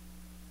at.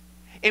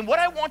 And what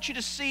I want you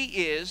to see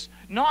is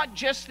not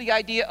just the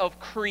idea of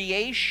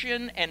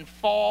creation and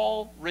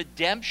fall,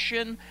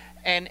 redemption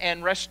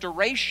and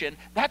restoration.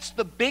 That's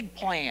the big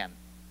plan.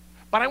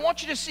 But I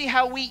want you to see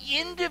how we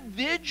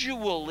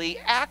individually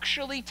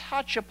actually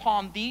touch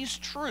upon these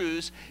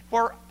truths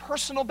for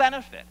personal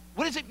benefit.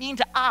 What does it mean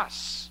to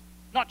us,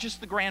 not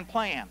just the grand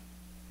plan?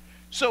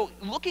 So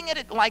looking at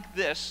it like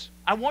this,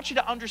 I want you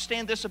to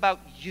understand this about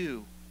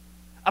you,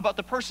 about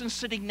the person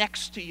sitting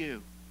next to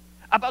you,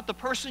 about the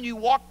person you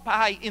walk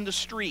by in the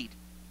street.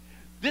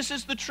 This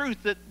is the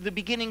truth that the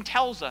beginning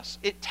tells us.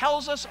 It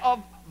tells us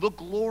of the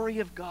glory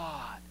of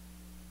God.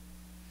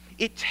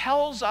 It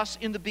tells us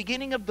in the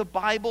beginning of the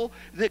Bible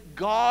that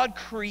God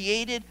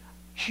created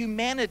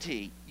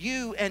humanity,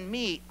 you and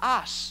me,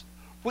 us,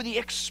 for the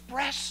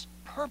express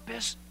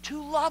purpose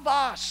to love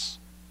us.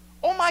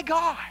 Oh my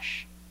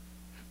gosh!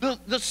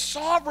 The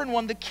sovereign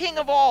one, the King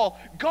of all,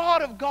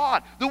 God of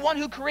God, the one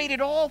who created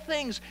all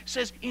things,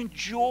 says,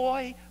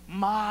 enjoy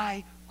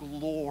my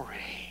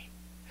glory.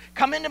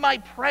 Come into my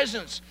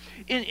presence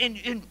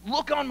and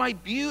look on my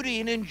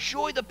beauty and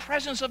enjoy the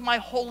presence of my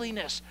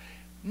holiness.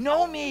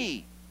 Know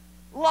me,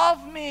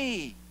 love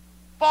me,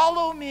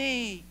 follow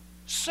me,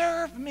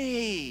 serve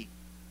me.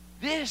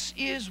 This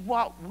is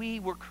what we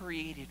were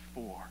created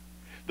for.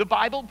 The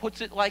Bible puts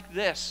it like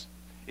this.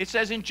 It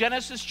says in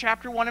Genesis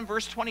chapter 1 and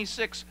verse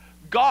 26,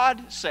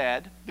 God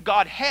said, the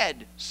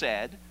Godhead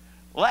said,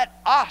 let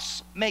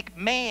us make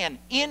man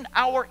in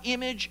our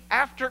image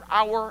after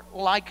our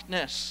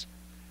likeness.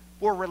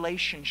 For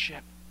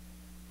relationship.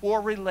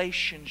 For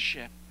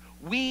relationship.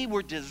 We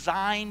were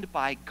designed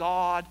by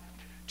God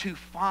to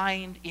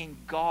find in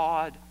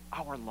God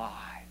our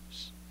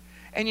lives.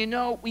 And you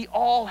know, we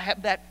all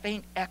have that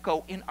faint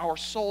echo in our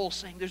soul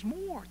saying, there's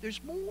more,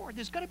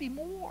 there's got to be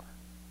more.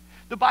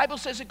 The Bible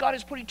says that God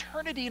has put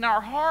eternity in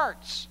our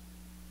hearts.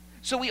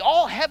 So we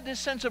all have this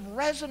sense of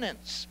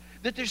resonance,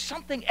 that there's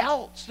something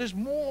else, there's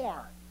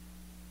more.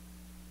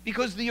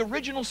 Because the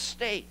original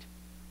state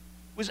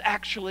was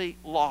actually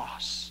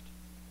lost.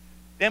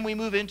 Then we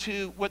move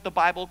into what the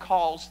Bible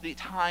calls the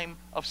time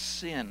of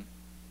sin,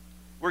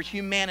 where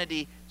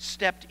humanity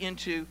stepped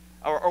into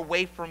or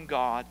away from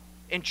God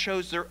and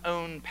chose their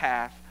own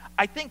path.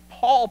 I think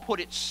Paul put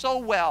it so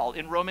well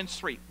in Romans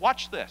 3.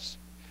 Watch this.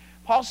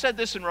 Paul said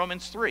this in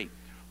Romans 3.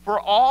 For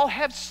all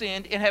have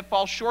sinned and have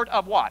fallen short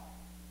of what?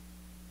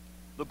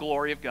 The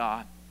glory of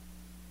God.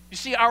 You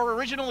see, our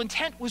original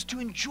intent was to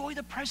enjoy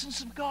the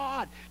presence of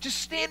God, to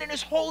stand in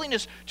His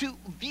holiness, to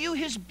view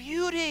His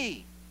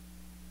beauty.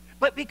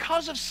 But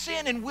because of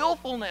sin and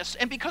willfulness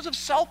and because of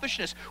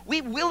selfishness,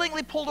 we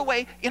willingly pulled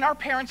away in our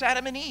parents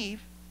Adam and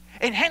Eve,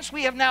 and hence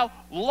we have now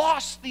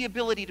lost the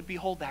ability to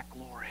behold that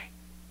glory.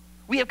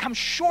 We have come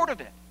short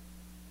of it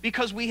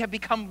because we have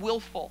become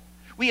willful.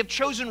 We have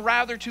chosen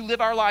rather to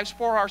live our lives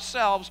for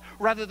ourselves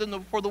rather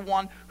than for the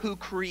one who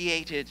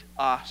created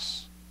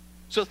us.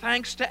 So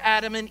thanks to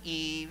Adam and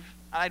Eve,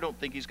 I don't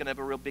think he's going to have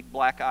a real big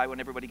black eye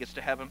when everybody gets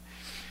to heaven.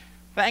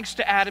 Thanks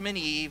to Adam and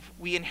Eve,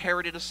 we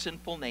inherited a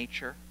sinful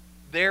nature.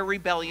 Their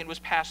rebellion was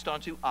passed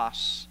on to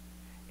us,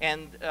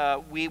 and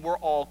we were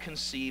all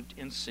conceived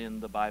in sin,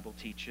 the Bible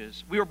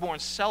teaches. We were born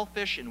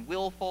selfish and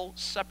willful,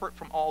 separate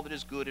from all that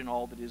is good and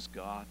all that is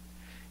God.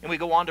 And we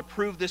go on to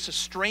prove this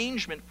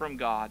estrangement from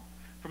God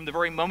from the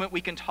very moment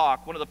we can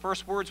talk. One of the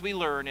first words we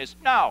learn is,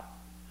 no.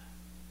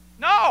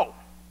 No.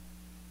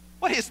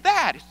 What is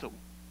that? It's the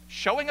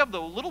showing of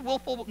the little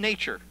willful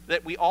nature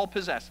that we all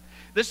possess.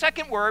 The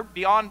second word,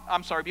 beyond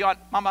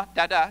mama,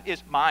 dada,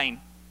 is mine.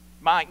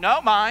 Mine.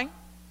 No, mine.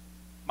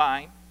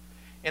 Mine.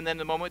 And then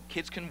the moment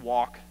kids can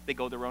walk, they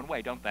go their own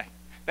way, don't they?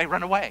 They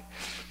run away.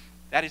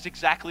 That is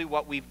exactly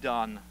what we've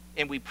done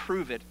And we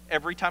prove it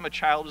every time a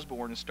child is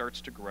born and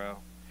starts to grow.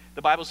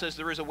 The Bible says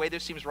there is a way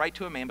that seems right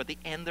to a man, but the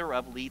end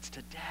thereof leads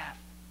to death.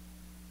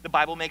 The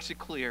Bible makes it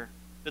clear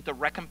that the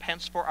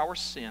recompense for our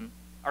sin,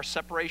 our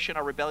separation,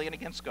 our rebellion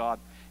against God,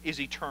 is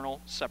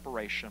eternal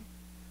separation.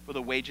 For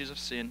the wages of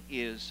sin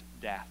is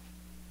death.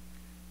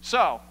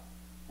 So,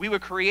 we were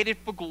created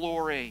for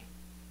glory.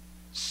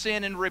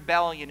 Sin and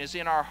rebellion is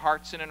in our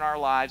hearts and in our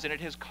lives, and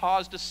it has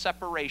caused a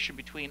separation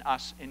between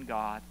us and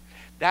God.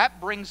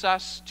 That brings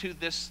us to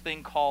this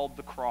thing called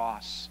the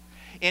cross.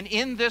 And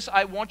in this,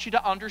 I want you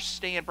to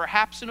understand,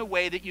 perhaps in a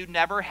way that you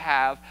never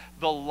have,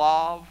 the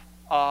love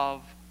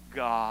of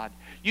God.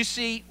 You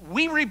see,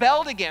 we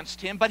rebelled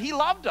against him, but he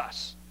loved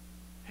us.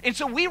 And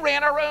so we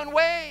ran our own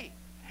way.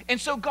 And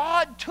so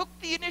God took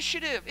the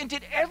initiative and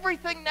did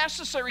everything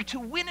necessary to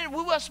win and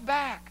woo us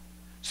back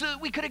so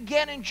that we could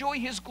again enjoy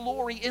his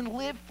glory and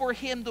live for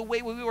him the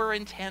way we were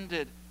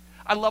intended.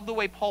 I love the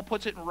way Paul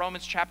puts it in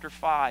Romans chapter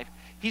 5.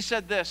 He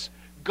said this,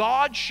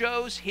 God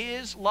shows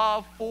his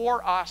love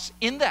for us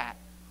in that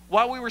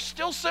while we were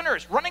still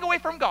sinners, running away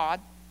from God,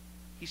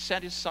 he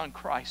sent his son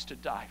Christ to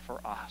die for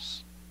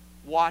us.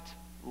 What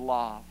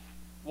love.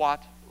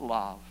 What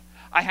love.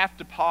 I have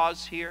to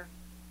pause here.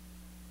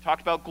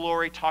 Talked about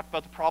glory, talked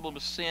about the problem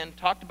of sin,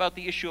 talked about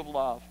the issue of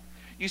love.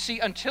 You see,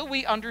 until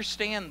we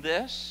understand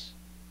this,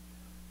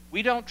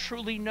 we don't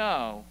truly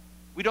know,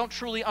 we don't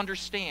truly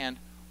understand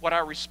what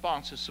our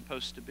response is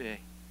supposed to be.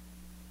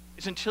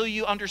 It's until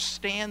you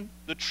understand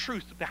the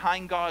truth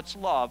behind God's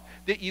love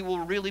that you will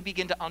really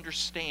begin to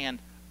understand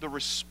the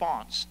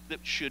response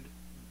that should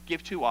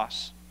give to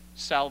us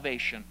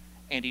salvation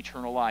and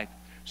eternal life.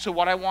 So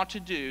what I want to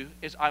do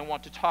is I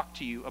want to talk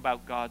to you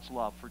about God's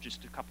love for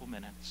just a couple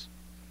minutes.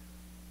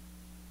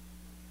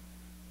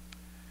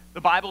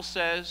 The Bible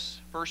says,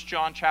 1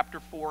 John chapter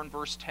 4 and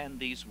verse 10,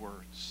 these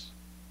words,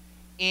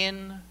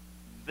 in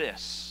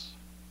this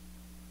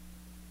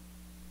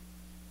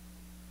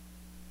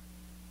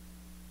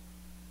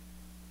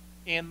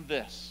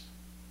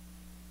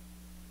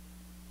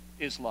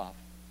is love.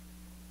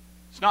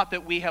 It's not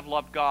that we have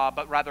loved God,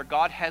 but rather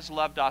God has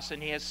loved us,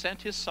 and he has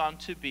sent his son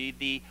to be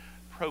the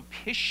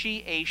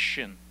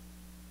propitiation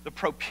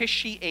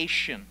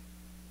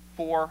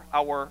for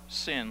our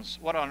sins.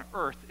 What on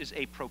earth is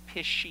a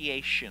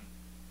propitiation?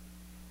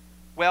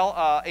 Well,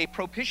 a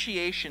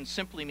propitiation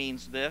simply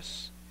means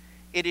this.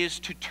 It is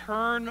to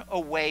turn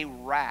away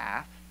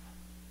wrath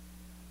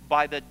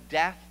by the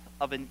death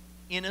of an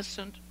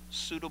innocent,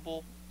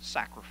 suitable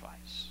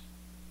sacrifice.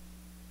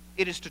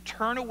 It is to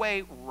turn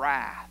away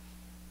wrath,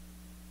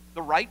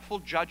 the rightful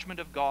judgment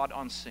of God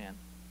on sin,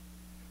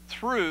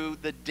 through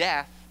the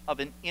death of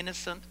an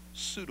innocent,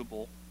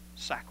 suitable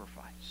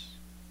sacrifice.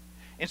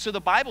 And so the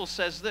Bible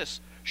says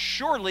this,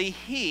 surely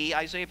he,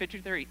 Isaiah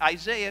 53,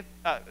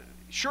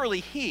 surely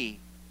he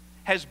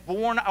has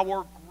borne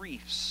our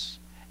griefs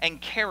and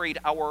carried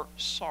our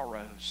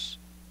sorrows.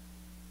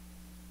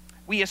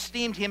 We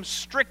esteemed him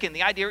stricken.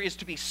 The idea is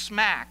to be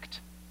smacked,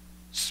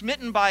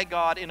 smitten by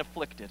God and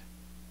afflicted.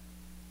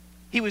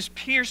 He was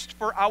pierced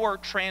for our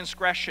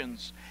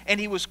transgressions, and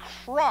he was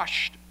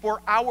crushed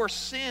for our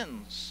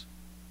sins.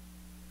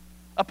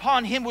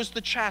 Upon him was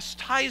the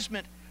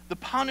chastisement, the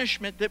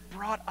punishment that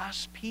brought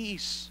us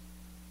peace.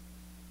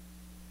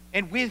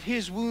 And with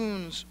his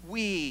wounds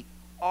we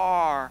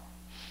are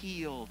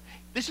healed.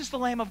 This is the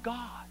Lamb of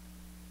God.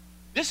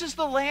 This is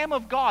the Lamb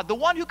of God, the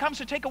one who comes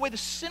to take away the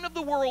sin of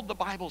the world, the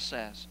Bible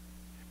says.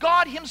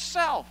 God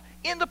himself,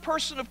 in the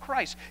person of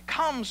Christ,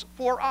 comes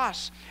for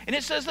us. And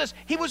it says this,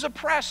 he was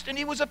oppressed and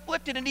he was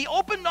afflicted and he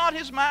opened not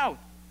his mouth.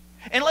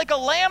 And like a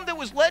lamb that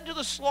was led to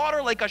the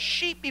slaughter, like a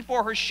sheep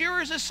before her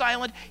shearers is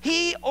silent,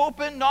 he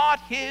opened not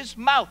his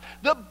mouth.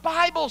 The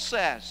Bible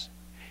says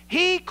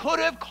he could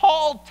have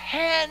called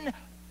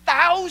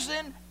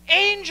 10,000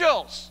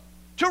 angels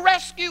to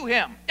rescue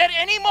him at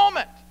any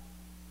moment.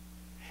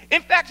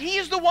 In fact, he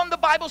is the one, the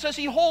Bible says,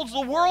 he holds the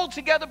world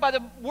together by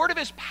the word of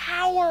his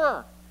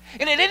power.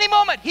 And at any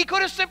moment, he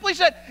could have simply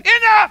said,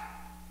 enough!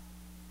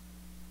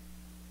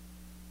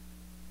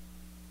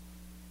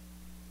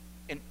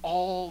 And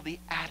all the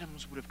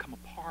atoms would have come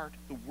apart.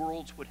 The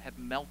worlds would have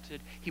melted.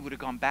 He would have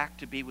gone back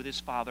to be with his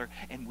Father,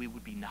 and we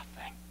would be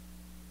nothing.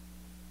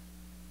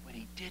 But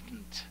he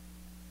didn't.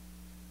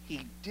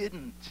 He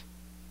didn't.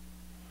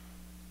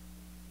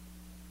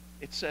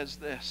 It says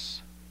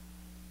this.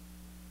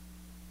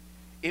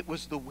 It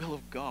was the will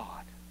of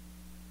God.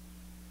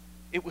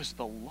 It was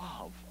the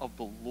love of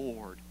the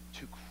Lord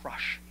to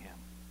crush him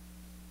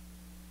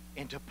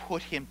and to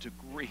put him to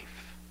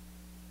grief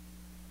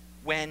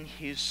when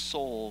his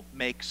soul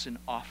makes an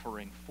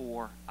offering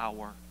for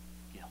our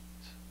guilt.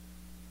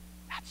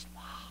 That's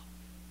love.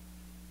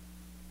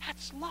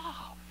 That's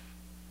love.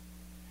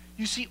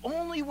 You see,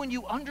 only when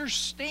you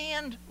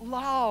understand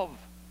love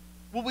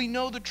will we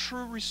know the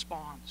true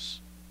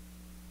response.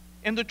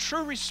 And the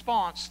true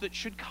response that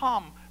should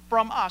come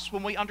from us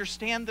when we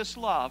understand this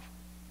love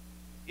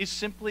is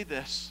simply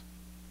this.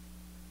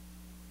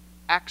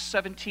 Acts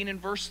 17 and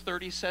verse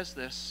 30 says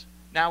this.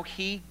 Now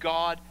he,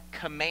 God,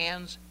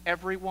 commands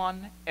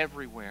everyone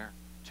everywhere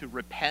to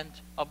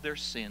repent of their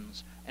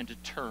sins and to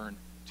turn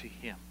to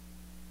him.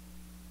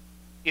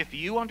 If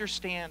you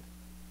understand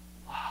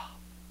love,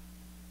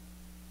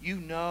 you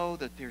know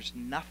that there's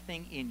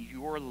nothing in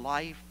your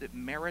life that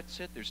merits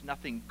it. There's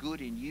nothing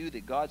good in you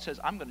that God says,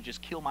 I'm going to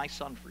just kill my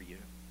son for you.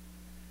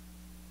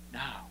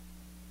 No.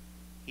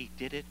 He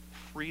did it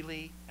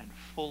freely and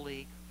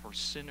fully for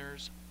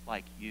sinners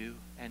like you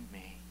and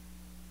me.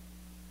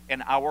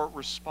 And our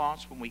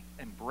response when we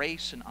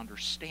embrace and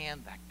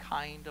understand that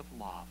kind of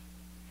love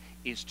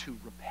is to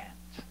repent.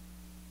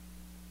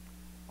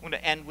 I'm going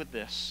to end with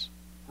this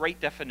great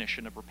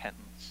definition of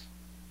repentance.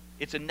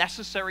 It's a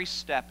necessary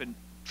step in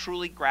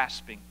truly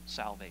grasping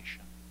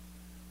salvation.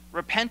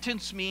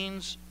 Repentance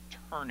means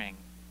turning.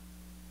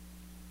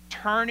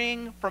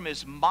 Turning from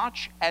as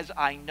much as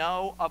I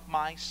know of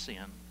my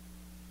sin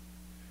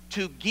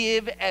to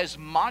give as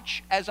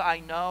much as I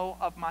know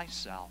of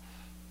myself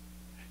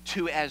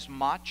to as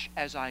much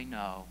as I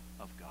know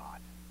of God.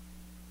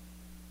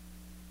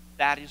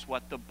 That is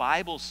what the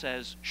Bible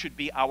says should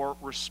be our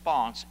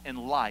response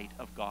in light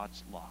of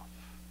God's love.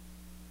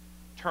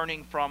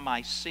 Turning from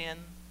my sin,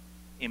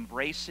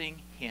 embracing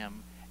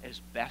him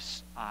as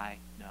best I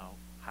know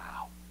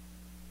how.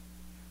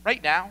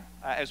 Right now,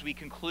 as we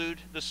conclude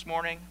this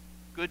morning,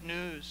 good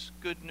news,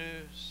 good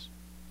news.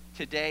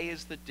 Today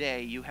is the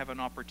day you have an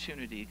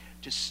opportunity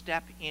to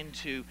step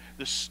into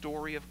the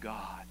story of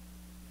God,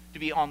 to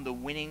be on the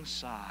winning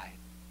side,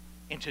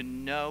 and to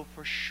know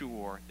for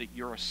sure that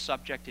you're a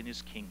subject in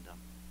his kingdom.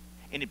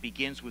 And it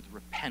begins with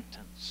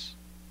repentance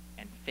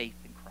and faith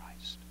in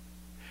Christ.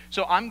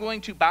 So I'm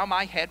going to bow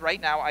my head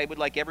right now. I would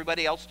like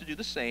everybody else to do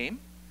the same.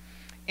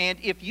 And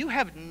if you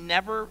have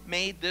never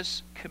made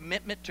this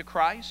commitment to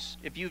Christ,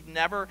 if you've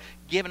never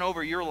given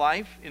over your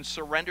life in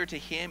surrender to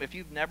him, if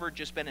you've never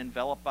just been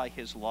enveloped by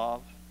his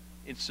love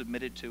and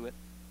submitted to it,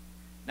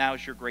 now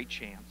is your great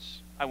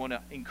chance. I want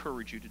to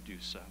encourage you to do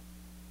so.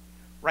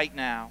 Right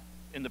now,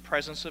 in the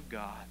presence of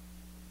God,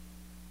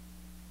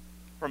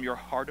 from your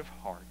heart of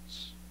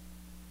hearts,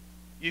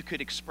 you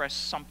could express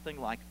something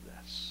like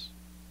this.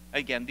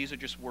 Again, these are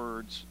just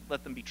words.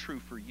 Let them be true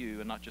for you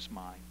and not just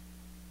mine.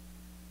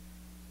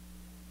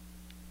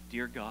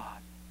 Dear God,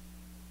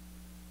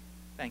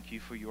 thank you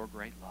for your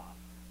great love.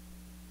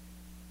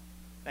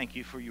 Thank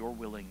you for your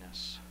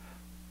willingness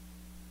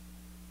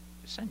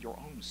to send your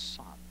own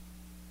Son,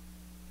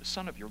 the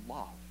Son of your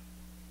love,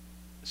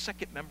 the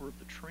second member of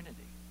the Trinity,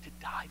 to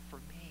die for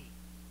me.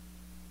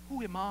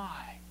 Who am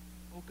I,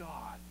 oh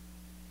God?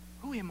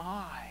 Who am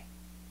I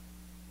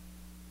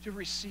to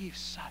receive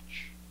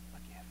such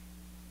a gift?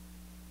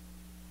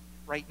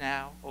 Right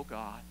now, oh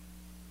God,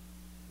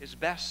 as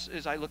best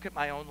as I look at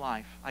my own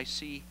life, I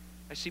see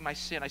my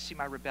sin, I see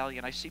my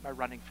rebellion, I see my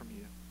running from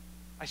you.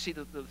 I see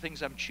the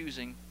things I'm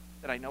choosing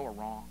that I know are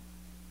wrong.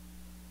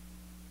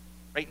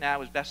 Right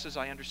now, as best as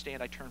I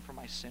understand, I turn from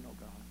my sin, oh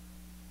God.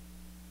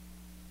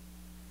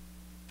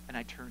 And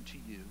I turn to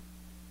you.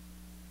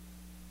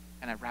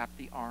 And I wrap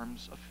the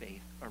arms of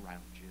faith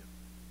around you.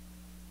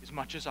 As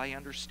much as I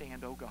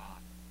understand, oh God,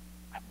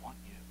 I want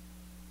you.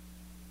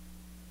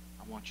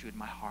 I want you in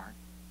my heart.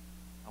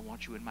 I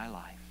want you in my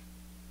life.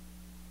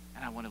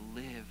 And I want to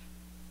live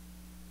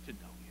to know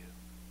you.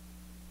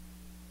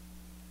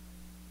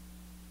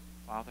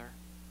 Father,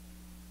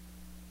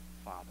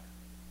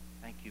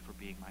 thank you for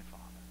being my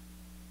Father.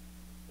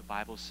 The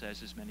Bible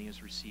says, as many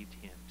as received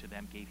him, to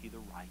them gave he the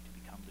right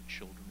to become the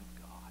children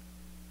of God,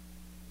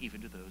 even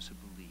to those who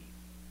believe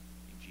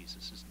in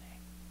Jesus'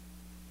 name.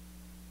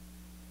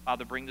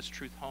 Father, bring this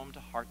truth home to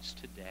hearts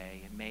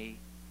today, and may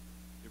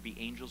there be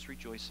angels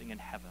rejoicing in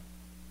heaven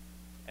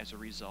as a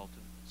result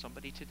of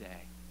somebody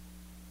today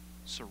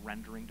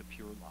surrendering to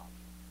pure love.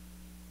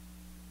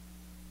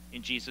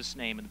 In Jesus'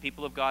 name. And the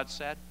people of God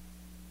said,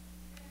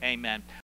 amen.